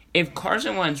think, if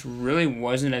Carson Wentz really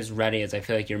wasn't as ready as I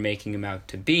feel like you're making him out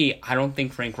to be, I don't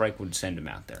think Frank Reich would send him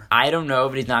out there. I don't know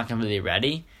if he's not completely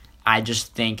ready. I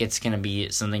just think it's going to be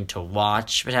something to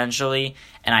watch, potentially,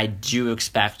 and I do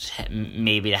expect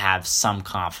maybe to have some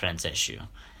confidence issue.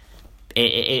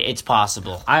 It's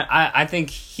possible. I think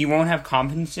he won't have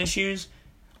confidence issues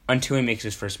until he makes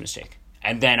his first mistake.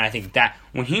 And then I think that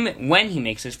when he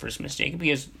makes his first mistake,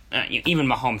 because even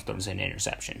Mahomes throws an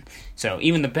interception. So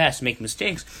even the best make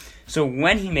mistakes. So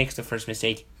when he makes the first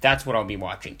mistake, that's what I'll be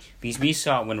watching. Because we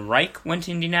saw when Reich went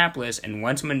to Indianapolis and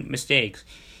once made mistakes,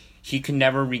 he could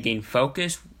never regain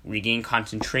focus, regain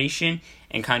concentration,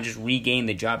 and kind of just regain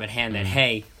the job at hand that,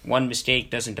 hey, one mistake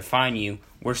doesn't define you.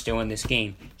 We're still in this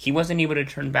game. He wasn't able to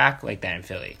turn back like that in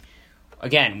Philly.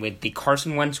 Again, with the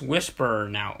Carson Wentz whisperer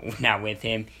now with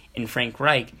him and Frank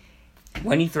Reich,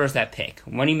 when he throws that pick,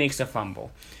 when he makes a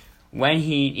fumble, when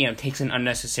he takes an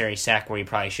unnecessary sack where he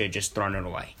probably should have just thrown it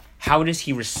away, how does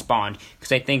he respond?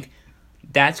 Because I think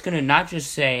that's going to not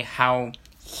just say how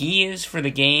he is for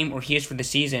the game or he is for the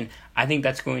season. I think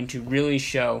that's going to really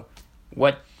show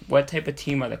what type of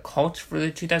team are the Colts for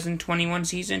the 2021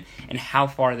 season and how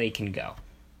far they can go.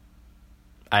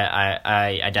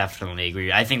 I definitely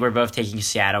agree. I think we're both taking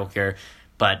Seattle here,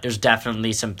 but there's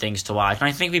definitely some things to watch. And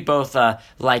I think we both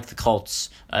like the Colts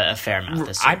a fair amount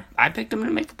this year. I picked them to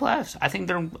make the playoffs. I think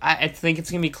it's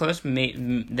going to be close.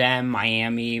 Them,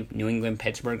 Miami, New England,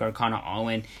 Pittsburgh are kind of all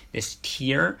in this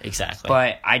tier. Exactly.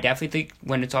 But I definitely think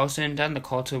when it's all said and done, the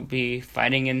Colts will be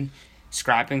fighting and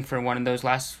scrapping for one of those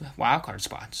last wildcard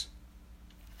spots.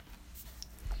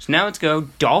 So now let's go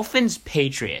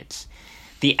Dolphins-Patriots.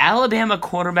 The Alabama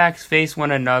quarterbacks face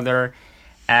one another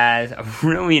as a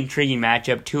really intriguing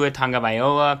matchup. Tua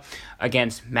Tagovailoa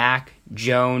against Mac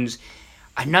Jones.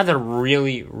 Another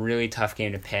really, really tough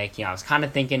game to pick. I was kind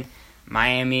of thinking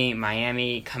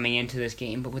Miami coming into this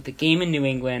game. But with the game in New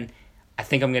England, I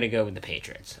think I'm going to go with the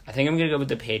Patriots.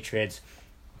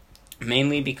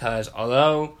 Mainly because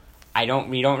although we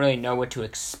don't really know what to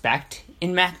expect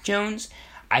in Mac Jones,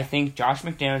 I think Josh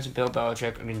McDaniels and Bill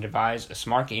Belichick are going to devise a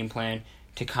smart game plan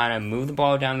to kind of move the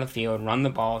ball down the field, run the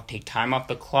ball, take time off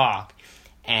the clock,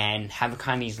 and have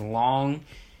kind of these long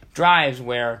drives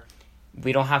where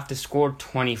we don't have to score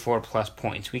 24-plus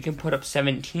points. We can put up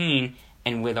 17,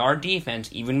 and with our defense,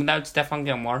 even without Stephon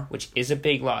Gilmore, which is a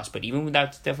big loss, but even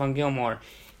without Stephon Gilmore,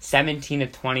 17 to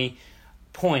 20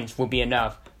 points will be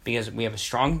enough because we have a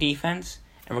strong defense,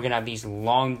 and we're going to have these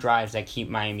long drives that keep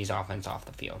Miami's offense off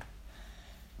the field.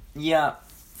 Yeah,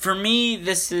 for me,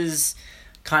 this is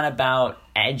kind of about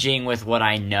edging with what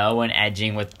I know and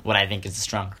edging with what I think is a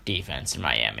strong defense in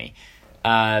Miami.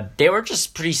 They were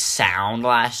just pretty sound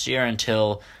last year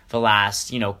until the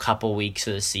last, couple weeks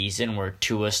of the season where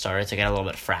Tua started to get a little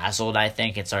bit frazzled, I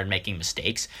think, and started making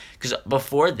mistakes. Because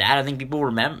before that, I think people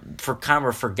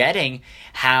were forgetting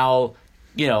how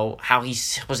how he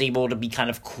was able to be kind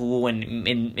of cool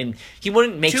and he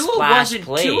wouldn't make splash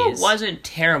plays. Tua wasn't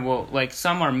terrible like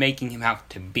some are making him out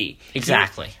to be.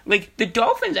 Exactly. Like the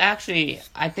Dolphins actually,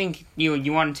 I think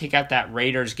you want to take out that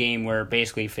Raiders game where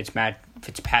basically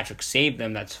Fitzpatrick saved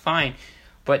them, that's fine.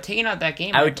 But taking out that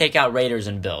game, I would take out Raiders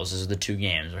and Bills. Those are the two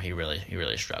games where he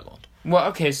really struggled. Well,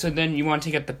 okay, so then you want to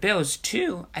take out the Bills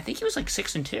too. I think he was like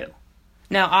 6-2.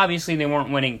 Now, obviously they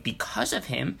weren't winning because of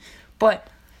him, but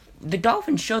the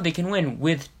Dolphins showed they can win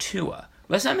with Tua.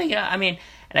 Let's not make it. And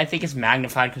I think it's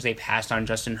magnified because they passed on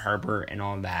Justin Herbert and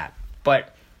all that.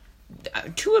 But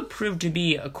Tua proved to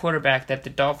be a quarterback that the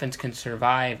Dolphins can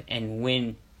survive and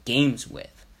win games with.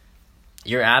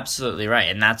 You're absolutely right,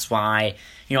 and that's why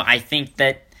I think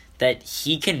that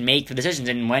he can make the decisions,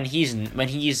 and when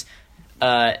he's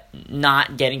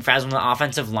not getting frazzled on the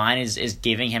offensive line is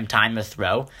giving him time to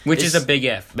throw. Which is a big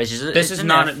if. This is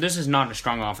not a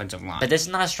strong offensive line. But this is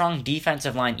not a strong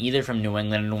defensive line either from New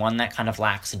England, and one that kind of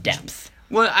lacks depth.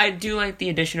 Well, I do like the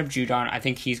addition of Judon. I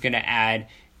think he's going to add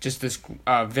just this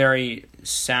very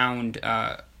sound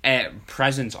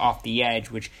presence off the edge,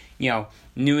 which,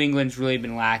 New England's really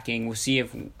been lacking. We'll see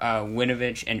if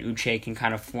Winovich and Uche can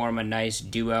kind of form a nice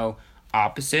duo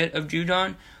opposite of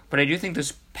Judon. But I do think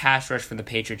this pass rush for the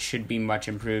Patriots should be much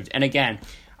improved. And again,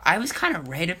 I was kind of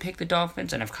ready to pick the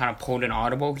Dolphins, and I've kind of pulled an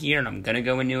audible here, and I'm going to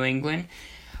go with New England.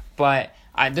 But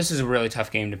this is a really tough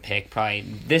game to pick. Probably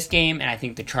this game, and I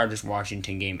think the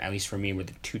Chargers-Washington game, at least for me, were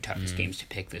the two toughest games to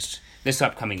pick this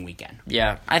upcoming weekend.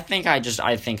 Yeah, I think I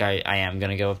am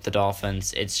going to go with the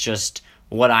Dolphins. It's just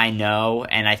what I know,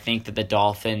 and I think that the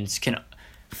Dolphins can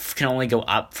only go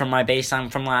up from my baseline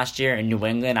from last year. In New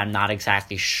England, I'm not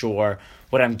exactly sure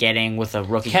what I'm getting with a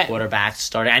rookie quarterback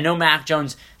starting. I know Mac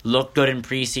Jones looked good in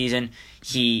preseason.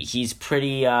 He's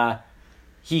pretty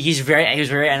he was very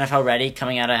NFL ready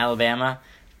coming out of Alabama,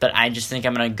 but I just think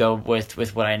I'm gonna go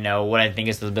with what I know, what I think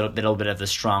is a little bit of the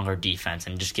stronger defense,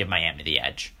 and just give Miami the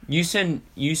edge. You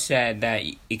said that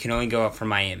it can only go up for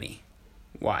Miami.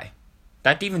 Why?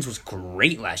 That defense was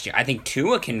great last year. I think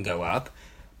Tua can go up.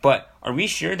 But are we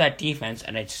sure that defense,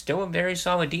 and it's still a very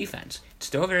solid defense, it's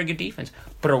still a very good defense,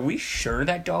 but are we sure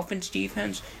that Dolphins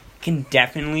defense can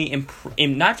definitely improve,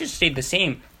 not just stay the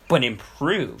same, but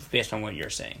improve based on what you're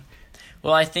saying?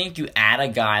 Well, I think you add a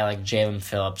guy like Jalen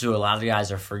Phillips, who a lot of the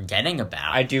guys are forgetting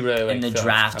about. I do really like in the Phillips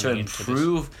draft to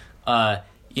improve, a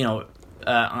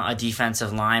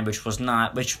defensive line which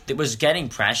was getting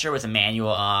pressure with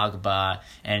Emmanuel Ogbah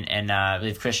and I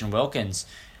believe Christian Wilkins.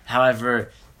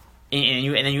 However,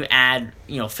 and then you add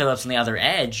Phillips on the other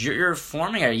edge, you're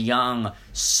forming a young,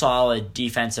 solid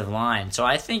defensive line. So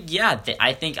I think you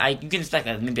can expect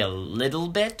maybe a little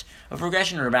bit of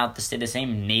regression, or about the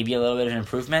same, maybe a little bit of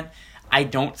improvement. I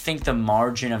don't think the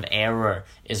margin of error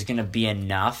is going to be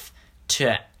enough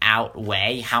to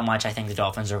outweigh how much I think the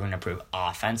Dolphins are going to improve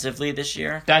offensively this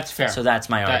year. That's fair. So that's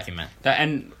my argument.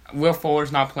 And Will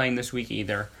Fuller's not playing this week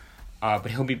either.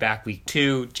 But he'll be back week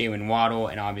 2, Jalen Waddle,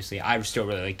 and obviously I still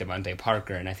really like Devontae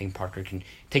Parker, and I think Parker can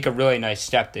take a really nice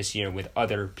step this year with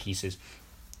other pieces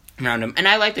around him. And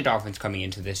I like the Dolphins coming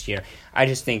into this year. I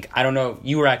just think, I don't know,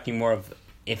 you were acting more of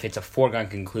if it's a foregone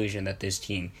conclusion that this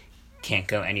team can't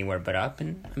go anywhere but up.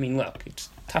 And, I mean, look, it's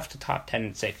tough to top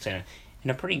 10-6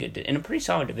 in a pretty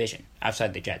solid division,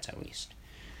 outside the Jets at least.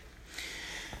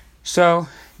 So,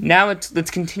 now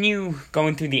let's continue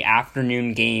going through the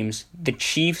afternoon games. The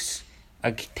Chiefs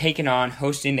taking on,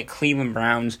 hosting the Cleveland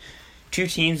Browns, two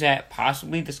teams that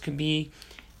possibly this could be,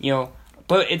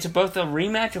 but it's both a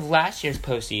rematch of last year's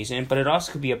postseason, but it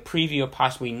also could be a preview of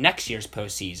possibly next year's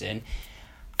postseason.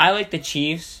 I like the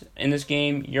Chiefs in this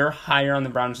game. You're higher on the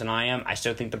Browns than I am. I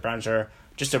still think the Browns are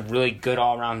just a really good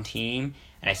all-around team,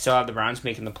 and I still have the Browns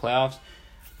making the playoffs,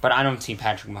 but I don't see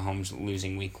Patrick Mahomes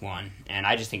losing week 1, and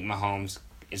I just think Mahomes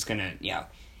is going to,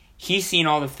 he's seen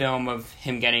all the film of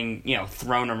him getting,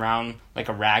 thrown around like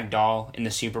a rag doll in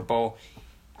the Super Bowl.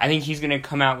 I think he's going to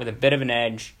come out with a bit of an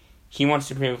edge. He wants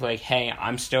to prove, hey,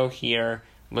 I'm still here.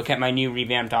 Look at my new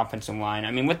revamped offensive line.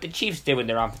 I mean, what the Chiefs did with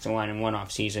their offensive line in one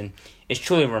offseason is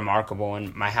truly remarkable,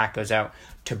 and my hat goes out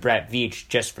to Brett Veach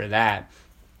just for that.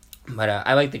 But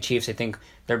I like the Chiefs. I think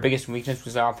their biggest weakness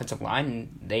was the offensive line,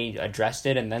 and they addressed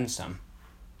it and then some.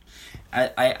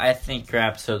 I think you're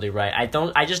absolutely right.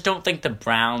 I just don't think the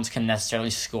Browns can necessarily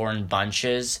score in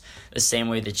bunches the same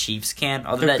way the Chiefs can.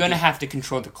 They're going to have to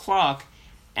control the clock,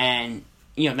 and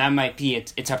that might be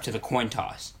it's up to the coin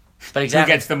toss. But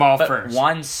exactly, who gets the ball first?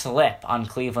 One slip on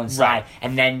Cleveland's side,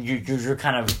 and then you're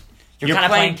kind of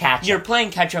playing catch up. You're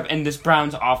playing catch up, and this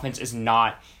Browns offense is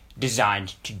not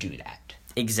designed to do that.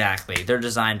 Exactly, they're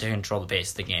designed to control the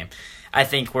pace of the game. I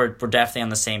think we're definitely on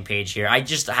the same page here.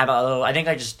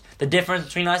 The difference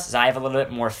between us is I have a little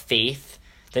bit more faith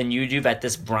than you do that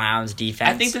this Browns defense.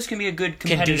 I think this can be a good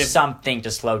competitive... can do something to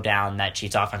slow down that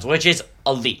Chiefs offense, which is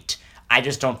elite. I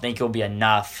just don't think it'll be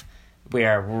enough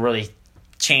where we're really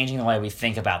changing the way we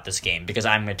think about this game, because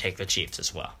I'm going to take the Chiefs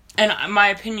as well. And my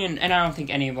opinion, and I don't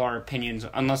think any of our opinions,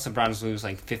 unless the Browns lose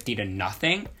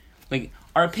 50-0,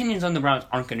 our opinions on the Browns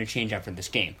aren't going to change after this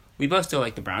game. We both still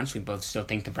like the Browns. We both still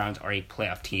think the Browns are a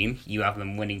playoff team. You have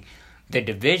them winning the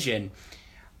division.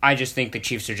 I just think the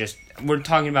Chiefs are we're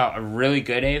talking about a really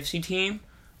good AFC team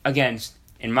against,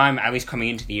 in my mind, at least coming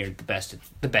into the year, the best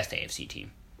AFC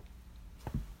team.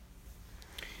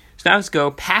 So now let's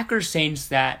go. Packers Saints,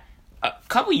 that a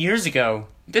couple years ago,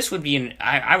 this would be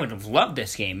I would have loved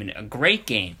this game, and a great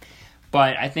game.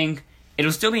 But I think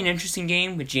It'll still be an interesting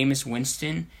game with Jameis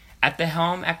Winston at the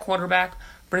helm at quarterback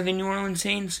for the New Orleans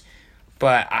Saints.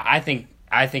 But I think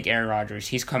Aaron Rodgers,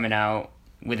 he's coming out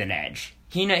with an edge.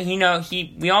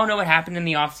 We all know what happened in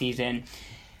the offseason.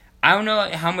 I don't know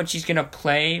how much he's going to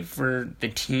play for the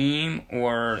team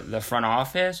or the front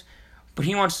office, but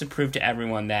he wants to prove to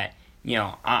everyone that,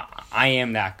 I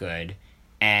am that good.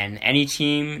 And any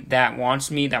team that wants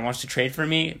to trade for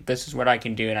me, this is what I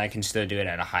can do, and I can still do it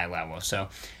at a high level. So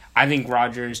I think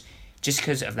Rodgers, just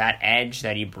because of that edge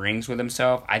that he brings with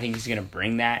himself, I think he's going to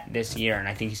bring that this year, and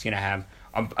I think he's going to have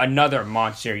another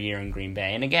monster year in Green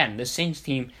Bay. And again, the Saints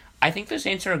team, I think the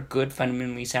Saints are a good,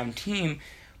 fundamentally sound team,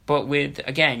 but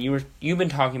you've been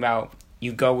talking about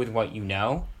you go with what you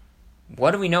know.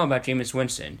 What do we know about Jameis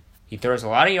Winston? He throws a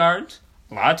lot of yards,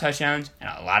 a lot of touchdowns, and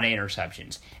a lot of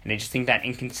interceptions. And I just think that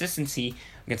inconsistency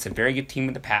against a very good team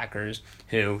with the Packers,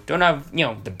 who don't have,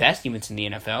 the best defense in the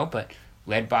NFL, but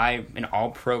led by an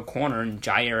all-pro corner, and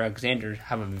Jair Alexander,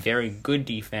 have a very good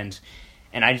defense.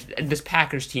 And this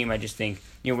Packers team, I just think,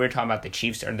 we were talking about the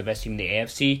Chiefs are the best team in the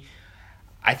AFC.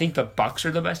 I think the Bucs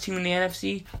are the best team in the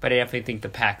NFC, but I definitely think the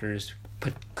Packers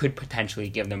could potentially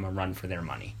give them a run for their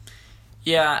money.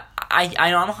 Yeah,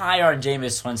 I'm higher on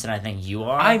Jameis Winston. I think you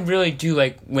are. I really do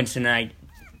like Winston, and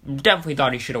I definitely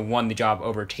thought he should have won the job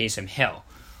over Taysom Hill.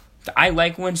 I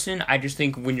like Winston. I just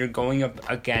think when you're going up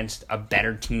against a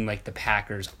better team like the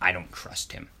Packers, I don't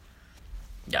trust him.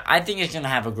 Yeah, I think he's going to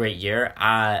have a great year.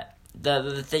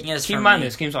 The thing is, keep in mind,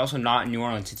 this game's also not in New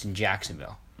Orleans; it's in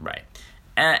Jacksonville. Right.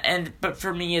 But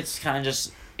for me, it's kind of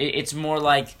just it's more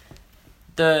like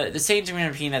the Saints are going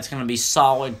to be a team that's going to be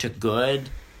solid to good,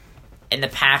 and the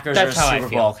Packers are a Super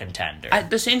Bowl contender.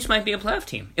 The Saints might be a playoff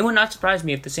team. It would not surprise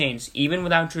me if the Saints, even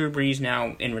without Drew Brees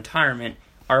now in retirement,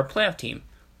 are a playoff team.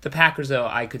 The Packers, though,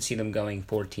 I could see them going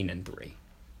 14-3.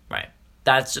 Right.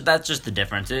 That's just the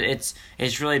difference. It's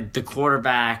really the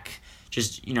quarterback.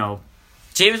 Just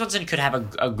Jameis Winston could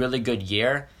have a really good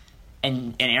year.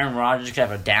 And Aaron Rodgers could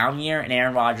have a down year, and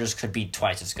Aaron Rodgers could be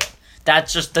twice as good.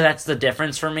 That's the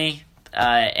difference for me.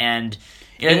 And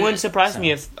it wouldn't surprise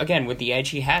me if, again, with the edge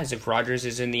he has, if Rodgers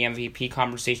is in the MVP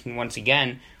conversation once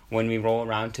again when we roll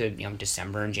around to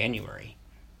December and January.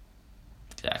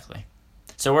 Exactly.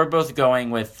 So we're both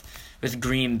going with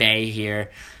Green Bay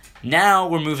here. Now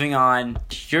we're moving on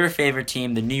to your favorite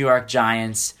team, the New York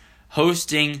Giants,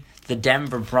 hosting the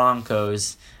Denver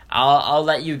Broncos. I'll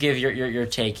let you give your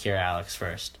take here, Alex,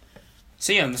 first.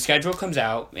 So, the schedule comes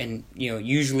out in,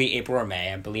 usually April or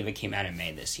May. I believe it came out in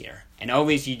May this year. And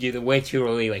always you do the way too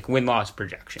early, win-loss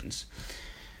projections.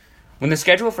 When the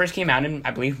schedule first came out in,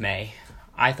 I believe, May,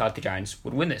 I thought the Giants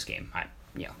would win this game.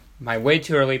 My way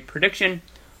too early prediction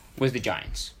was the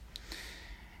Giants.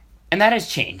 And that has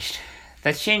changed.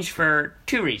 That's changed for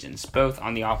two reasons, both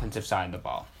on the offensive side of the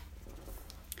ball.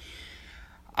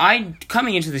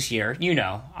 Coming into this year,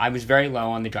 I was very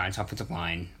low on the Giants' offensive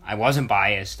line. I wasn't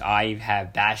biased. I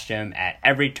have bashed them at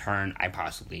every turn I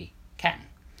possibly can.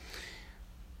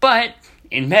 But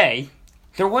in May,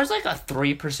 there was a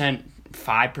 3%,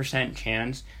 5%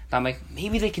 chance that I'm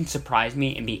maybe they can surprise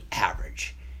me and be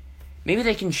average. Maybe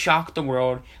they can shock the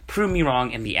world, prove me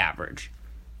wrong, and be average.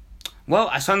 Well,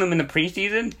 I saw them in the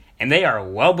preseason, and they are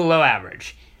well below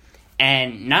average.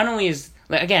 And not only is...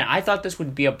 Again, I thought this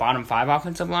would be a bottom 5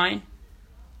 offensive line.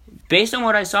 Based on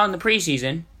what I saw in the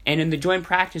preseason and in the joint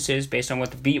practices, based on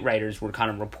what the beat writers were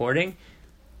kind of reporting,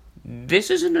 this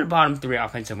isn't a bottom 3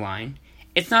 offensive line.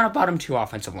 It's not a bottom 2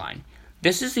 offensive line.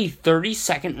 This is the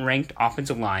 32nd ranked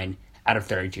offensive line out of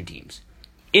 32 teams.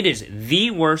 It is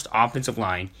the worst offensive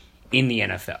line in the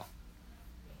NFL.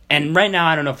 And right now,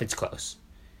 I don't know if it's close.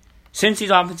 Since his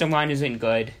offensive line isn't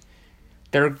good,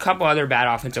 there are a couple other bad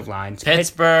offensive lines.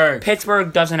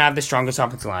 Pittsburgh doesn't have the strongest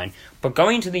offensive line. But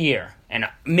going into the year, and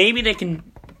maybe they can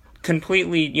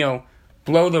completely,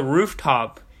 blow the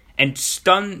rooftop and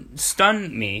stun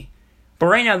me. But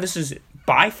right now, this is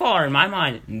by far, in my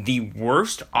mind, the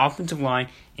worst offensive line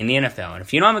in the NFL. And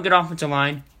if you don't have a good offensive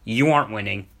line, you aren't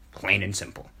winning, plain and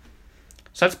simple.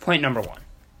 So that's point number 1.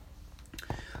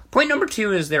 Point number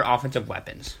 2 is their offensive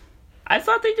weapons. I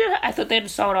thought they had a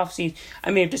solid offseason.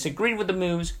 I may have disagreed with the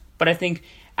moves, but I think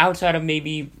outside of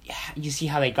maybe you see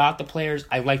how they got the players,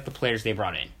 I like the players they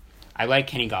brought in. I like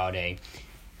Kenny Golladay.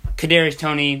 Kadarius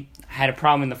Toney had a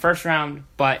problem in the first round,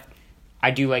 but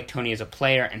I do like Toney as a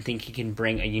player and think he can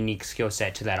bring a unique skill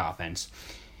set to that offense.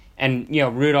 And,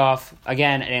 Rudolph,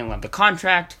 again, I didn't love the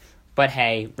contract, but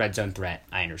hey, red zone threat,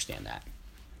 I understand that.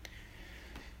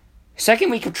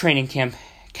 Second week of training camp,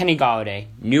 Kenny Golladay,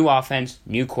 new offense,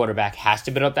 new quarterback, has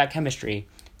to build up that chemistry.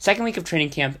 Second week of training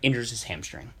camp, injures his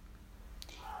hamstring.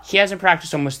 he hasn't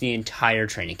practiced almost the entire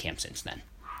training camp since then.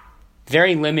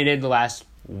 Very limited the last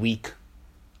week,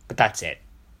 but that's it.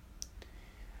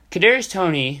 Kadarius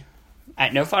Toney,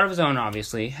 at no fault of his own,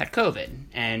 obviously, had COVID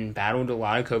and battled a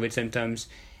lot of COVID symptoms,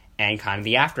 and kind of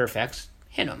the after effects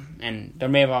hit him. And there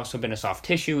may have also been a soft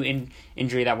tissue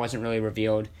injury that wasn't really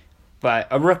revealed, but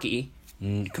a rookie,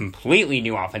 completely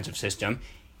new offensive system.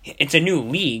 It's a new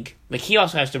league. Like, he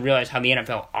also has to realize how the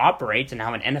NFL operates and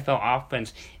how an NFL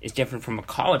offense is different from a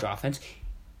college offense.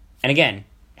 And again,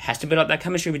 has to build up that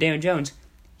chemistry with Daniel Jones.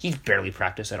 He's barely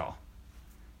practiced at all.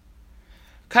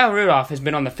 Kyle Rudolph has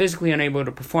been on the physically unable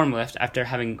to perform list after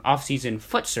having off-season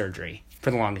foot surgery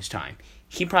for the longest time.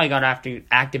 He probably got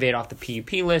activated off the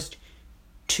PUP list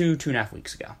 2.5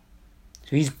 weeks ago.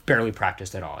 So he's barely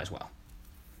practiced at all as well.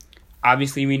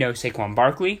 Obviously, we know Saquon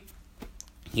Barkley.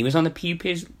 He was on the PUP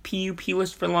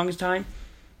list for the longest time,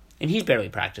 and he's barely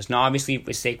practiced. Now, obviously,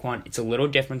 with Saquon, it's a little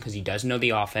different because he does know the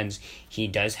offense. He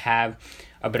does have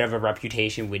a bit of a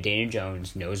reputation with Daniel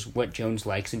Jones, knows what Jones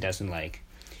likes and doesn't like.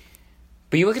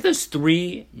 But you look at those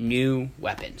three new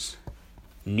weapons.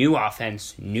 New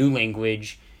offense, new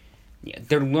language. Yeah,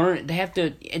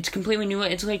 it's completely new.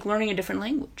 It's like learning a different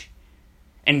language.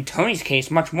 And in Toney's case,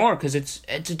 much more, because it's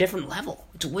a different level.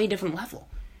 It's a way different level.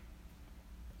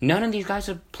 None of these guys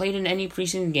have played in any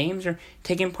preseason games or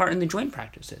taken part in the joint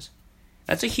practices.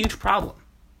 That's a huge problem.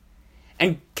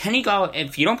 And Kenny Galladay,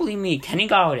 if you don't believe me, Kenny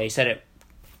Galladay said it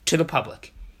to the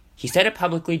public. He said it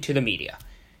publicly to the media.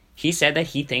 He said that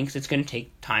he thinks it's going to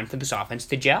take time for this offense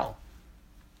to gel.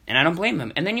 And I don't blame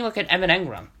him. And then you look at Evan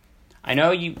Engram. I know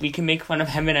we can make fun of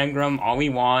Evan Engram all we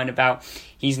want about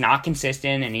he's not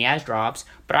consistent and he has drops,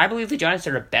 but I believe the Giants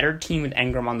are a better team with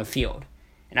Engram on the field.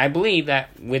 And I believe that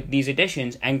with these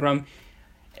additions, Engram,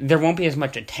 there won't be as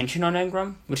much attention on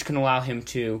Engram, which can allow him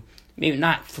to maybe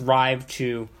not thrive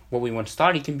to what we once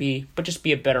thought he can be, but just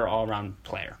be a better all-around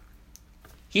player.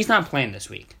 He's not playing this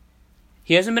week.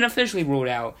 He hasn't been officially ruled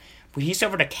out, but he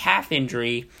suffered a calf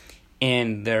injury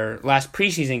in their last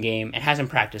preseason game and hasn't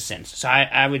practiced since. So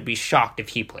I would be shocked if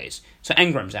he plays. So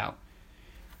Engram's out.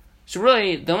 So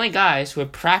really, the only guys who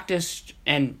have practiced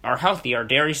and are healthy are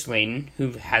Darius Slayton,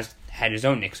 who has had his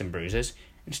own nicks and bruises,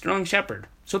 and Sterling Shepard.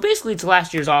 So basically, it's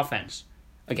last year's offense.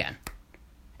 Again.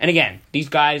 And again, these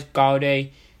guys,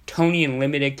 Galladay, Toney in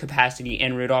limited capacity,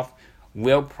 and Rudolph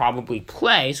will probably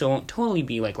play, so it won't totally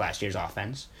be like last year's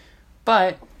offense.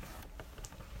 But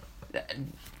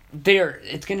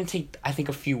it's going to take, I think,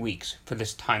 a few weeks for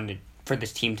this team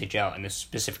to gel, and this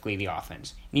specifically the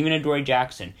offense. And even Adoree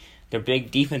Jackson, their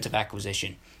big defensive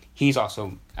acquisition, he's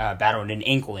also battled an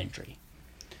ankle injury.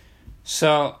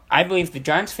 So I believe if the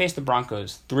Giants face the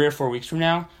Broncos 3 or 4 weeks from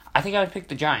now, I think I would pick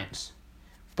the Giants.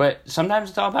 But sometimes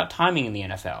it's all about timing in the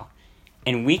NFL.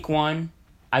 In week 1,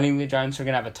 I think the Giants are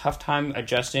going to have a tough time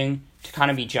adjusting to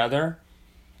kind of each other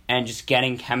and just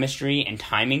getting chemistry and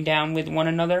timing down with one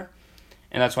another.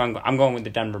 And that's why I'm going with the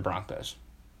Denver Broncos.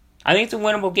 I think it's a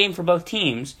winnable game for both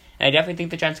teams, and I definitely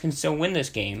think the Giants can still win this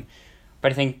game.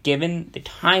 But I think given the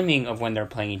timing of when they're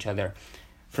playing each other,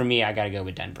 for me, I got to go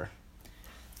with Denver.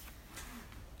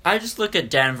 I just look at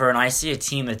Denver, and I see a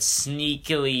team that's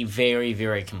sneakily very,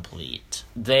 very complete.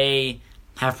 They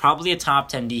have probably a top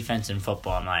 10 defense in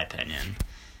football, in my opinion.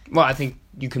 Well, I think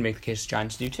you can make the case the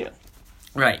Giants do, too.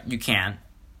 Right, you can.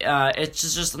 It's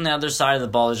just on the other side of the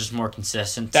ball is just more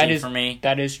consistency for me.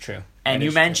 That is true. And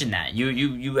you mentioned that.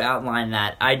 You outlined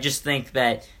that. I just think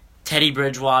that Teddy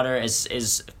Bridgewater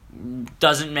is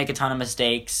doesn't make a ton of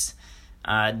mistakes.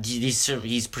 He's going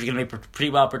to be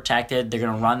pretty well protected. They're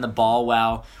going to run the ball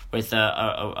well with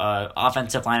a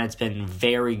offensive line that's been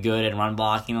very good at run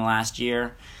blocking the last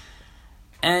year.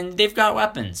 And they've got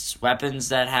weapons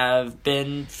that have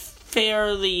been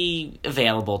fairly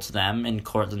available to them in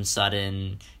Cortland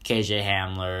Sutton, KJ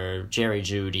Hamler, Jerry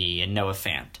Jeudy, and Noah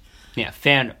Fant. Yeah,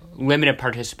 Fant, limited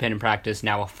participant in practice,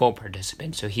 now a full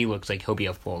participant, so he looks like he'll be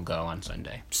a full go on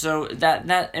Sunday. So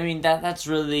that's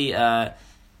really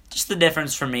just the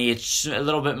difference for me. It's a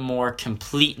little bit more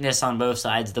completeness on both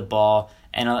sides of the ball,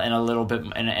 and a little bit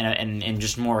and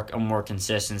just more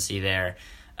consistency there.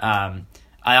 I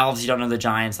obviously don't know the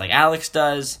Giants like Alex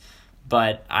does,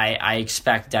 but I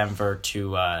expect Denver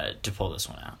to pull this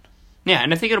one out. Yeah,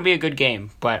 and I think it'll be a good game.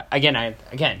 But again,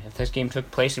 if this game took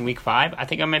place in Week 5, I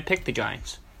think I might pick the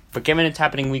Giants. But given it's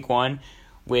happening Week 1,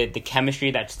 with the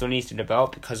chemistry that still needs to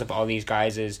develop because of all these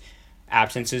guys'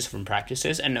 absences from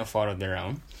practices and no fault of their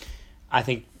own, I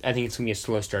think it's going to be a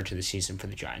slow start to the season for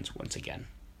the Giants once again.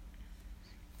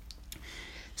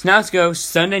 So now let's go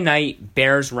Sunday night,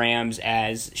 Bears-Rams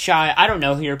as Shy. I don't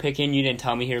know who you're picking. You didn't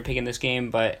tell me who you're picking this game,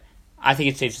 but I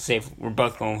think it's safe to say we're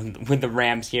both going with the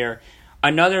Rams here.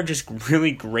 another just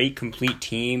really great, complete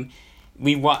team.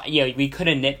 We could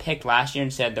have nitpicked last year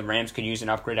and said the Rams could use an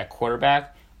upgrade at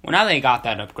quarterback. Well, now they got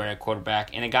that upgrade at quarterback,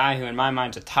 and a guy who, in my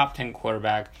mind, is a top 10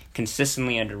 quarterback,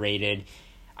 consistently underrated.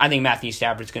 I think Matthew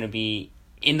Stafford's going to be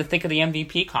in the thick of the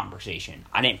MVP conversation.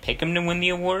 I didn't pick him to win the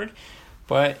award,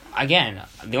 but again,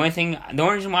 the only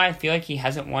reason why I feel like he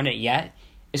hasn't won it yet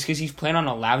is because he's played on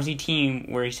a lousy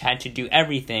team where he's had to do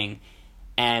everything,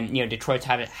 and Detroit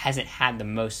hasn't had the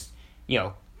most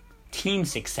team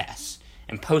success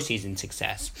and postseason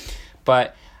success.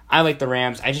 But I like the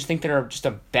Rams. I just think they're just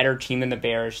a better team than the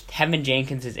Bears. Tevin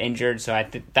Jenkins is injured, so I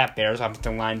think that Bears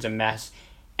offensive line's a mess.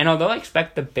 And although I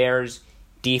expect the Bears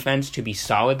defense to be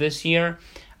solid this year,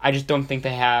 I just don't think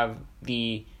they have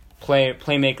the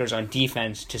playmakers on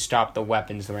defense to stop the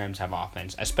weapons the Rams have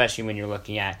offense, especially when you're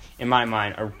looking at, in my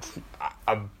mind,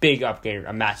 a big upgrade,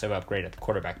 a massive upgrade at the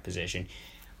quarterback position.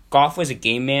 Goff was a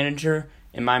game manager.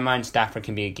 In my mind, Stafford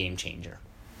can be a game changer.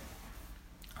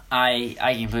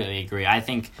 I completely agree. I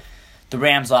think the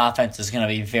Rams' offense is going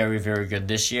to be very, very good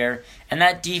this year, and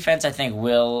that defense, I think,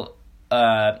 will.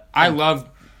 I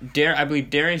believe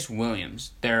Darius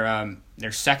Williams, their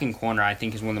second corner, I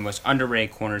think is one of the most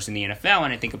underrated corners in the NFL,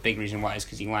 and I think a big reason why is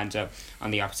because he lines up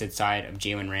on the opposite side of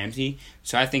Jalen Ramsey.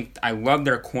 So I love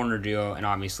their corner duo, and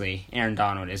obviously Aaron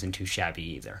Donald isn't too shabby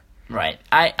either. Right.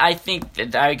 I think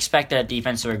that I expect that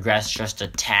defense to regress just a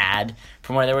tad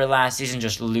from where they were last season,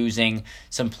 just losing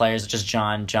some players such as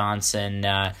John Johnson,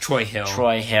 Troy Hill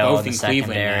both in the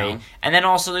secondary, and then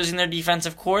also losing their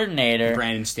defensive coordinator,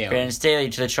 Brandon Staley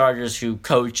to the Chargers, who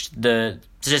coached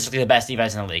statistically the best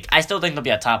defense in the league. I still think they'll be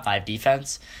a top 5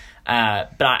 defense.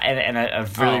 But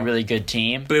a really good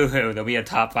team. Boo-hoo, they'll be a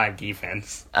top 5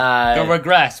 defense. They'll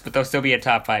regress, but they'll still be a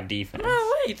top 5 defense.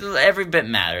 Every bit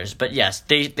matters. But yes,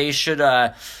 they should.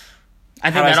 I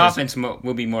think that offense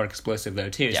will be more explosive though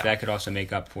too, so that could also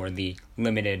make up for the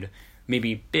limited,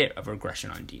 maybe bit of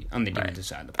regression on the defensive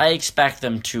side of the ball. I expect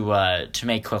them to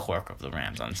make quick work of the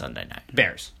Rams on Sunday night.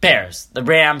 Bears. The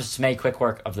Rams to make quick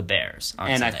work of the Bears on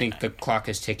Sunday night. And I think the clock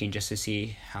is ticking just to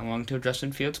see how long till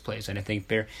Justin Fields plays. And I think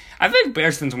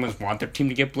Bears fans almost want their team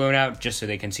to get blown out just so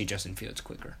they can see Justin Fields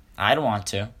quicker. I'd want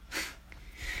to.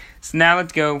 So now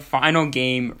let's go. Final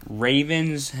game,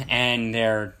 Ravens and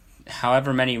their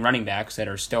however many running backs that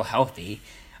are still healthy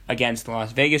against the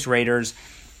Las Vegas Raiders.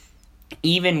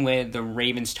 Even with the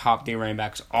Ravens' top 3 running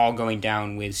backs all going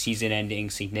down with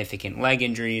season-ending significant leg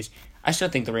injuries, I still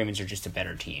think the Ravens are just a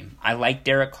better team. I like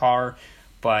Derek Carr,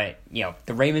 but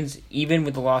the Ravens, even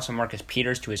with the loss of Marcus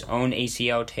Peters to his own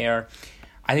ACL tear,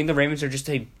 I think the Ravens are just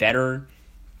a better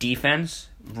defense.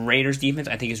 Raiders' defense,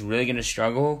 I think, is really going to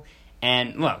struggle.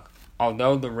 And look,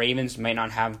 although the Ravens might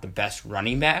not have the best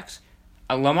running backs,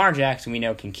 Lamar Jackson, we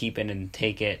know, can keep it and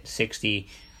take it 60,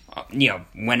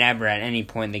 whenever, at any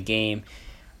point in the game.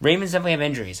 Ravens definitely have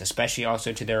injuries, especially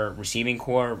also to their receiving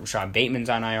core. Rashad Bateman's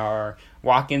on IR.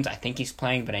 Watkins, I think he's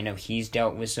playing, but I know he's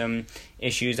dealt with some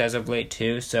issues as of late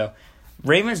too. So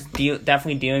Ravens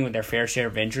definitely dealing with their fair share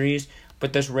of injuries,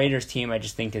 but this Raiders team I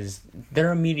just think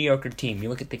they're a mediocre team. You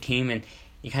look at the team and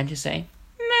you kind of just say,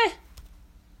 meh.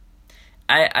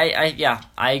 I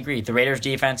agree. The Raiders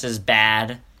defense is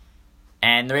bad,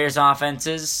 and the Raiders offense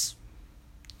is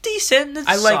decent. It's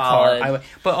solid. Carr.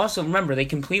 But also remember, they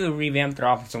completely revamped their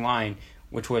offensive line,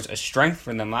 which was a strength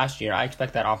for them last year. I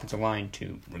expect that offensive line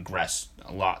to regress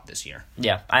a lot this year.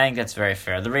 Yeah, I think that's very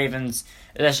fair. The Ravens,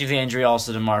 especially the injury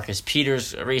also to Marcus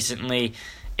Peters recently,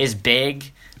 is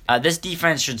big. This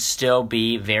defense should still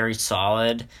be very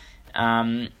solid.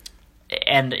 And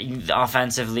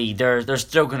offensively, they're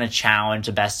still going to challenge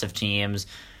the best of teams.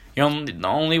 The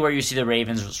only where you see the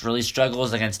Ravens really struggle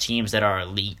is against teams that are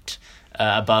elite,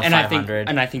 above 500.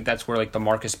 I think that's where the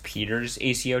Marcus Peters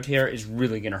ACL tear is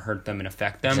really going to hurt them and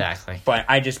affect them. Exactly. But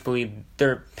I just believe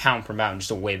they're pound for pound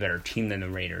just a way better team than the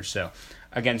Raiders. So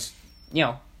against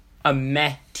a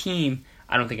meh team,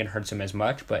 I don't think it hurts them as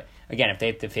much. But again, if they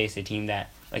have to face a team that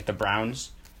like the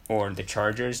Browns or the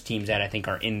Chargers, teams that I think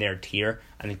are in their tier,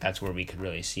 I think that's where we could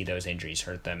really see those injuries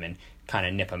hurt them and kind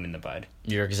of nip them in the bud.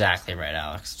 You're exactly right,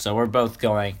 Alex. So we're both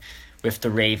going with the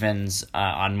Ravens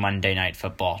on Monday Night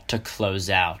Football to close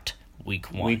out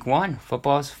Week 1. Week 1.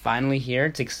 Football is finally here.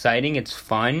 It's exciting. It's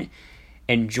fun.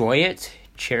 Enjoy it.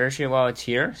 Cherish it while it's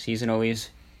here.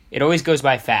 It always goes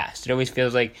by fast. It always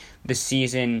feels like the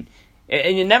season,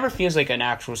 and it never feels like an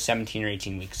actual 17 or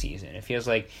 18 week season. It feels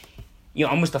like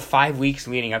almost the 5 weeks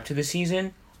leading up to the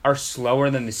season are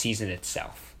slower than the season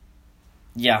itself.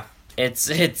 Yeah, it's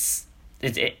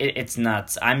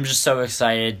nuts. I'm just so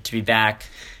excited to be back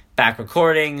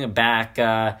recording, back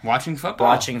watching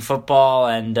football,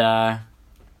 and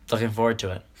looking forward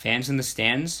to it. fans in the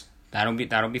stands, that'll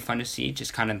be fun to see.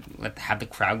 Just kind of have the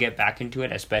crowd get back into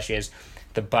it, especially as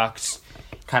the Bucs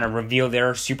kind of reveal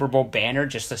their Super Bowl banner,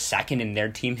 just the second in their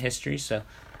team history. So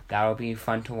that'll be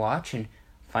fun to watch and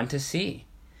fun to see.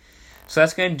 So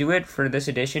that's going to do it for this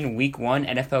edition, Week 1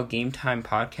 NFL Game Time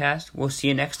podcast. We'll see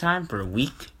you next time for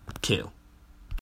Week 2.